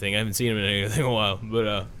in anything. I haven't seen him in anything in a while.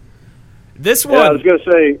 But this one... Yeah, I was going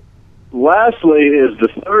to say, lastly is the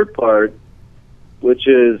third part, which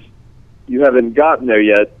is you haven't gotten there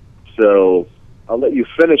yet, so I'll let you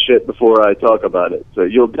finish it before I talk about it. So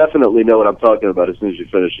you'll definitely know what I'm talking about as soon as you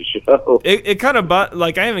finish the show. It kind of,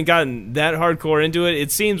 like, I haven't gotten that hardcore into it. It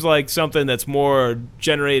seems like something that's more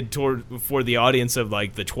generated for the audience of,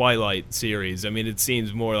 like, the Twilight series. I mean, it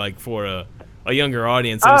seems more like for a younger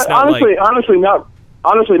audience. And it's not honestly,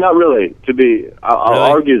 not really. I'll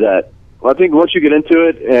Really? argue that. Well, I think once you get into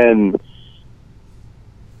it, and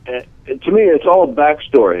to me, it's all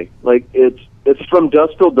backstory. Like it's From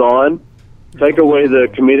Dusk Till Dawn. Take away the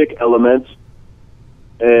comedic elements,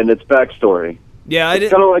 and it's backstory. Yeah,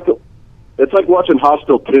 It's kind of like it's like watching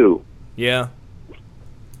Hostel 2. Yeah.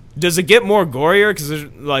 Does it get more gorier? Because,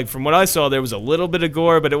 like, from what I saw, there was a little bit of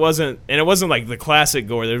gore, but it wasn't like the classic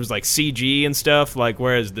gore. There was like CG and stuff. Like,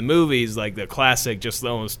 whereas the movies, like the classic, just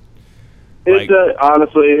almost. Like,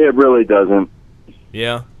 Honestly, it really doesn't.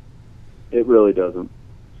 Yeah. It really doesn't.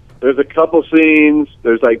 There's a couple scenes.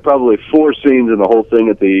 There's like probably 4 scenes in the whole thing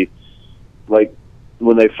at the, like,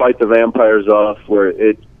 when they fight the vampires off, where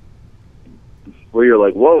you're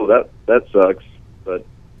like, whoa, that sucks. But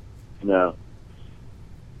no.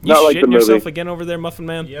 You Not like the shitting yourself movie. again over there, Muffin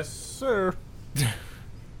Man? Yes, sir.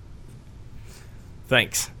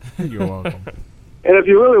 Thanks. You're welcome. And if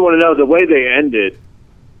you really want to know, the way they end it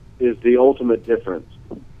is the ultimate difference.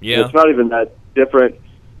 Yeah. It's not even that different.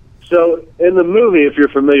 So in the movie, if you're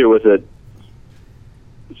familiar with it,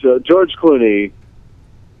 so George Clooney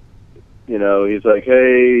he's like,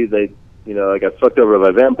 hey, I got fucked over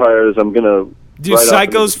by vampires. I'm gonna. Do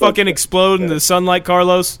psychos fucking explode in the sunlight,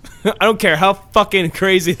 Carlos? I don't care how fucking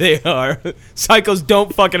crazy they are. Psychos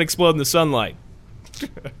don't fucking explode in the sunlight.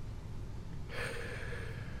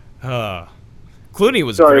 Clooney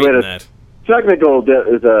was great in that. Technical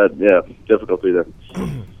difficulty there.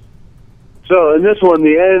 So in this one,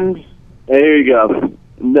 the end, and here you go.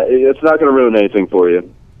 It's not going to ruin anything for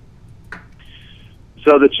you.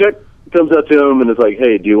 So the chick comes up to him and is like,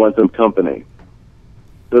 hey, do you want some company?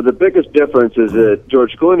 So the biggest difference is that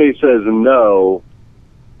George Clooney says no,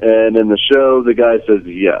 and in the show, the guy says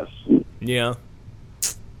yes. Yeah.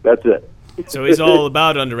 That's it. So he's all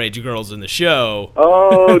about underage girls in the show.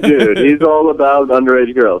 Oh, dude, he's all about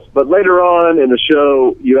underage girls. But later on in the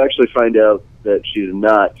show, you actually find out that she's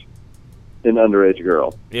not an underage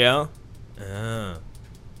girl. Yeah?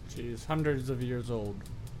 She's hundreds of years old.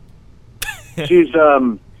 She's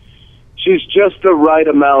just the right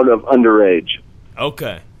amount of underage.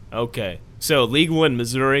 Okay. So legal in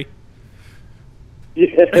Missouri?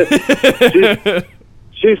 Yeah.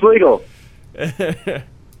 She's legal.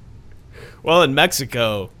 Well, in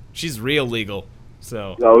Mexico, she's real legal.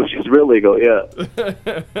 So. Oh, she's real legal, yeah.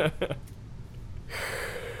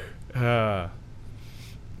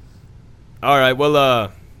 All right.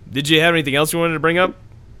 Well, did you have anything else you wanted to bring up?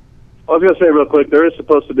 I was going to say real quick, there is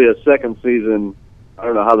supposed to be a second season. I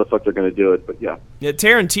don't know how the fuck they're going to do it, but yeah. Yeah,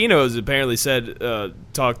 Tarantino has apparently said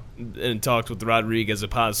talked with Rodriguez of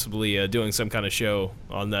possibly doing some kind of show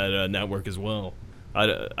on that network as well. I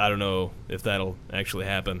don't know if that'll actually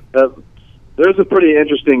happen. There's a pretty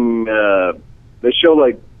interesting. They show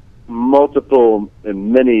like multiple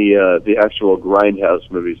and many the actual Grindhouse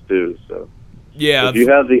movies too. So yeah, if you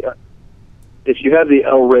have the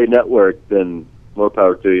El Rey network, then more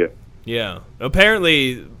power to you. Yeah,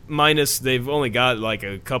 apparently minus they've only got like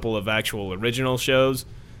a couple of actual original shows,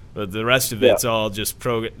 but the rest of it's all just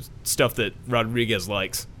stuff that Rodriguez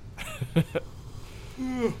likes.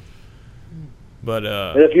 But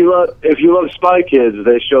and if you love Spy Kids,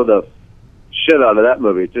 they show the shit out of that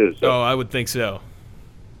movie too. So. Oh, I would think so.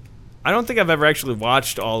 I don't think I've ever actually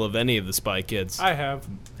watched all of any of the Spy Kids. I have.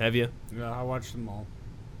 Have you? Yeah, I watched them all.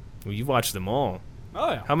 Well, you watched them all.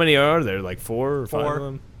 Oh yeah. How many are there? Like 4 or 5 of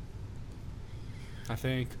them? I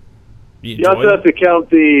think. You also have to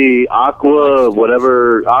count the Aqua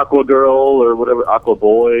Girl or whatever, Aqua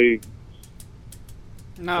Boy.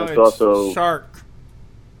 No, it's also Shark.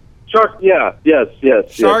 Shark, yes.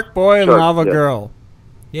 Shark Boy and Lava yeah. Girl.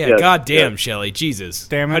 Yeah, yes, goddamn, yes. Shelley, Jesus.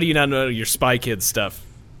 Damn it. How do you not know your Spy Kids stuff?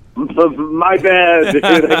 My bad, dude.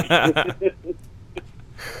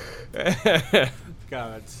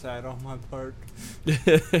 God, that's sad on my part.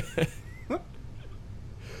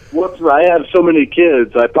 I have so many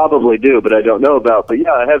kids. I probably do, but I don't know about. But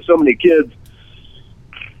yeah, I have so many kids.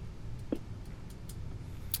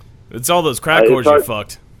 It's all those crack whores you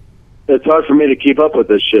fucked. It's hard for me to keep up with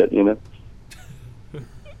this shit, you know.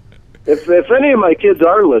 If any of my kids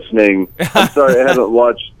are listening, I'm sorry I haven't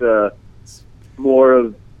watched more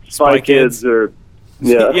of Spy Kids or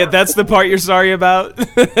yeah, that's the part you're sorry about.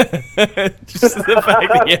 Just the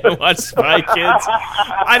fact that you haven't watched Spy Kids.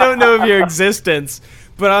 I don't know of your existence,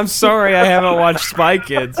 but I'm sorry I haven't watched Spy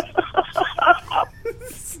Kids.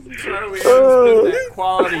 We haven't spent that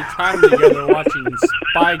quality time together watching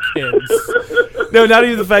Spy Kids. No, not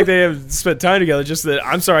even the fact they haven't spent time together, just that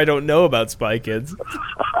I'm sorry I don't know about Spy Kids.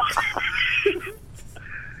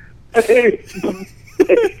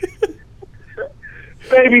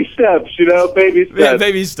 Baby steps, baby steps. Yeah,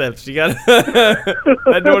 baby steps. You got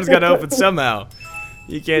that door's got to open somehow.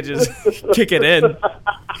 You can't just kick it in.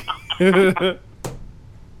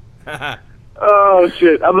 Oh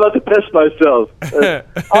shit! I'm about to piss myself.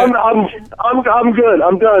 I'm good.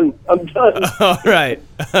 I'm done. All right.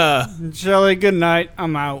 Shelley, good night.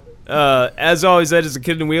 I'm out. As always, that is a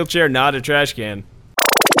kid in a wheelchair, not a trash can.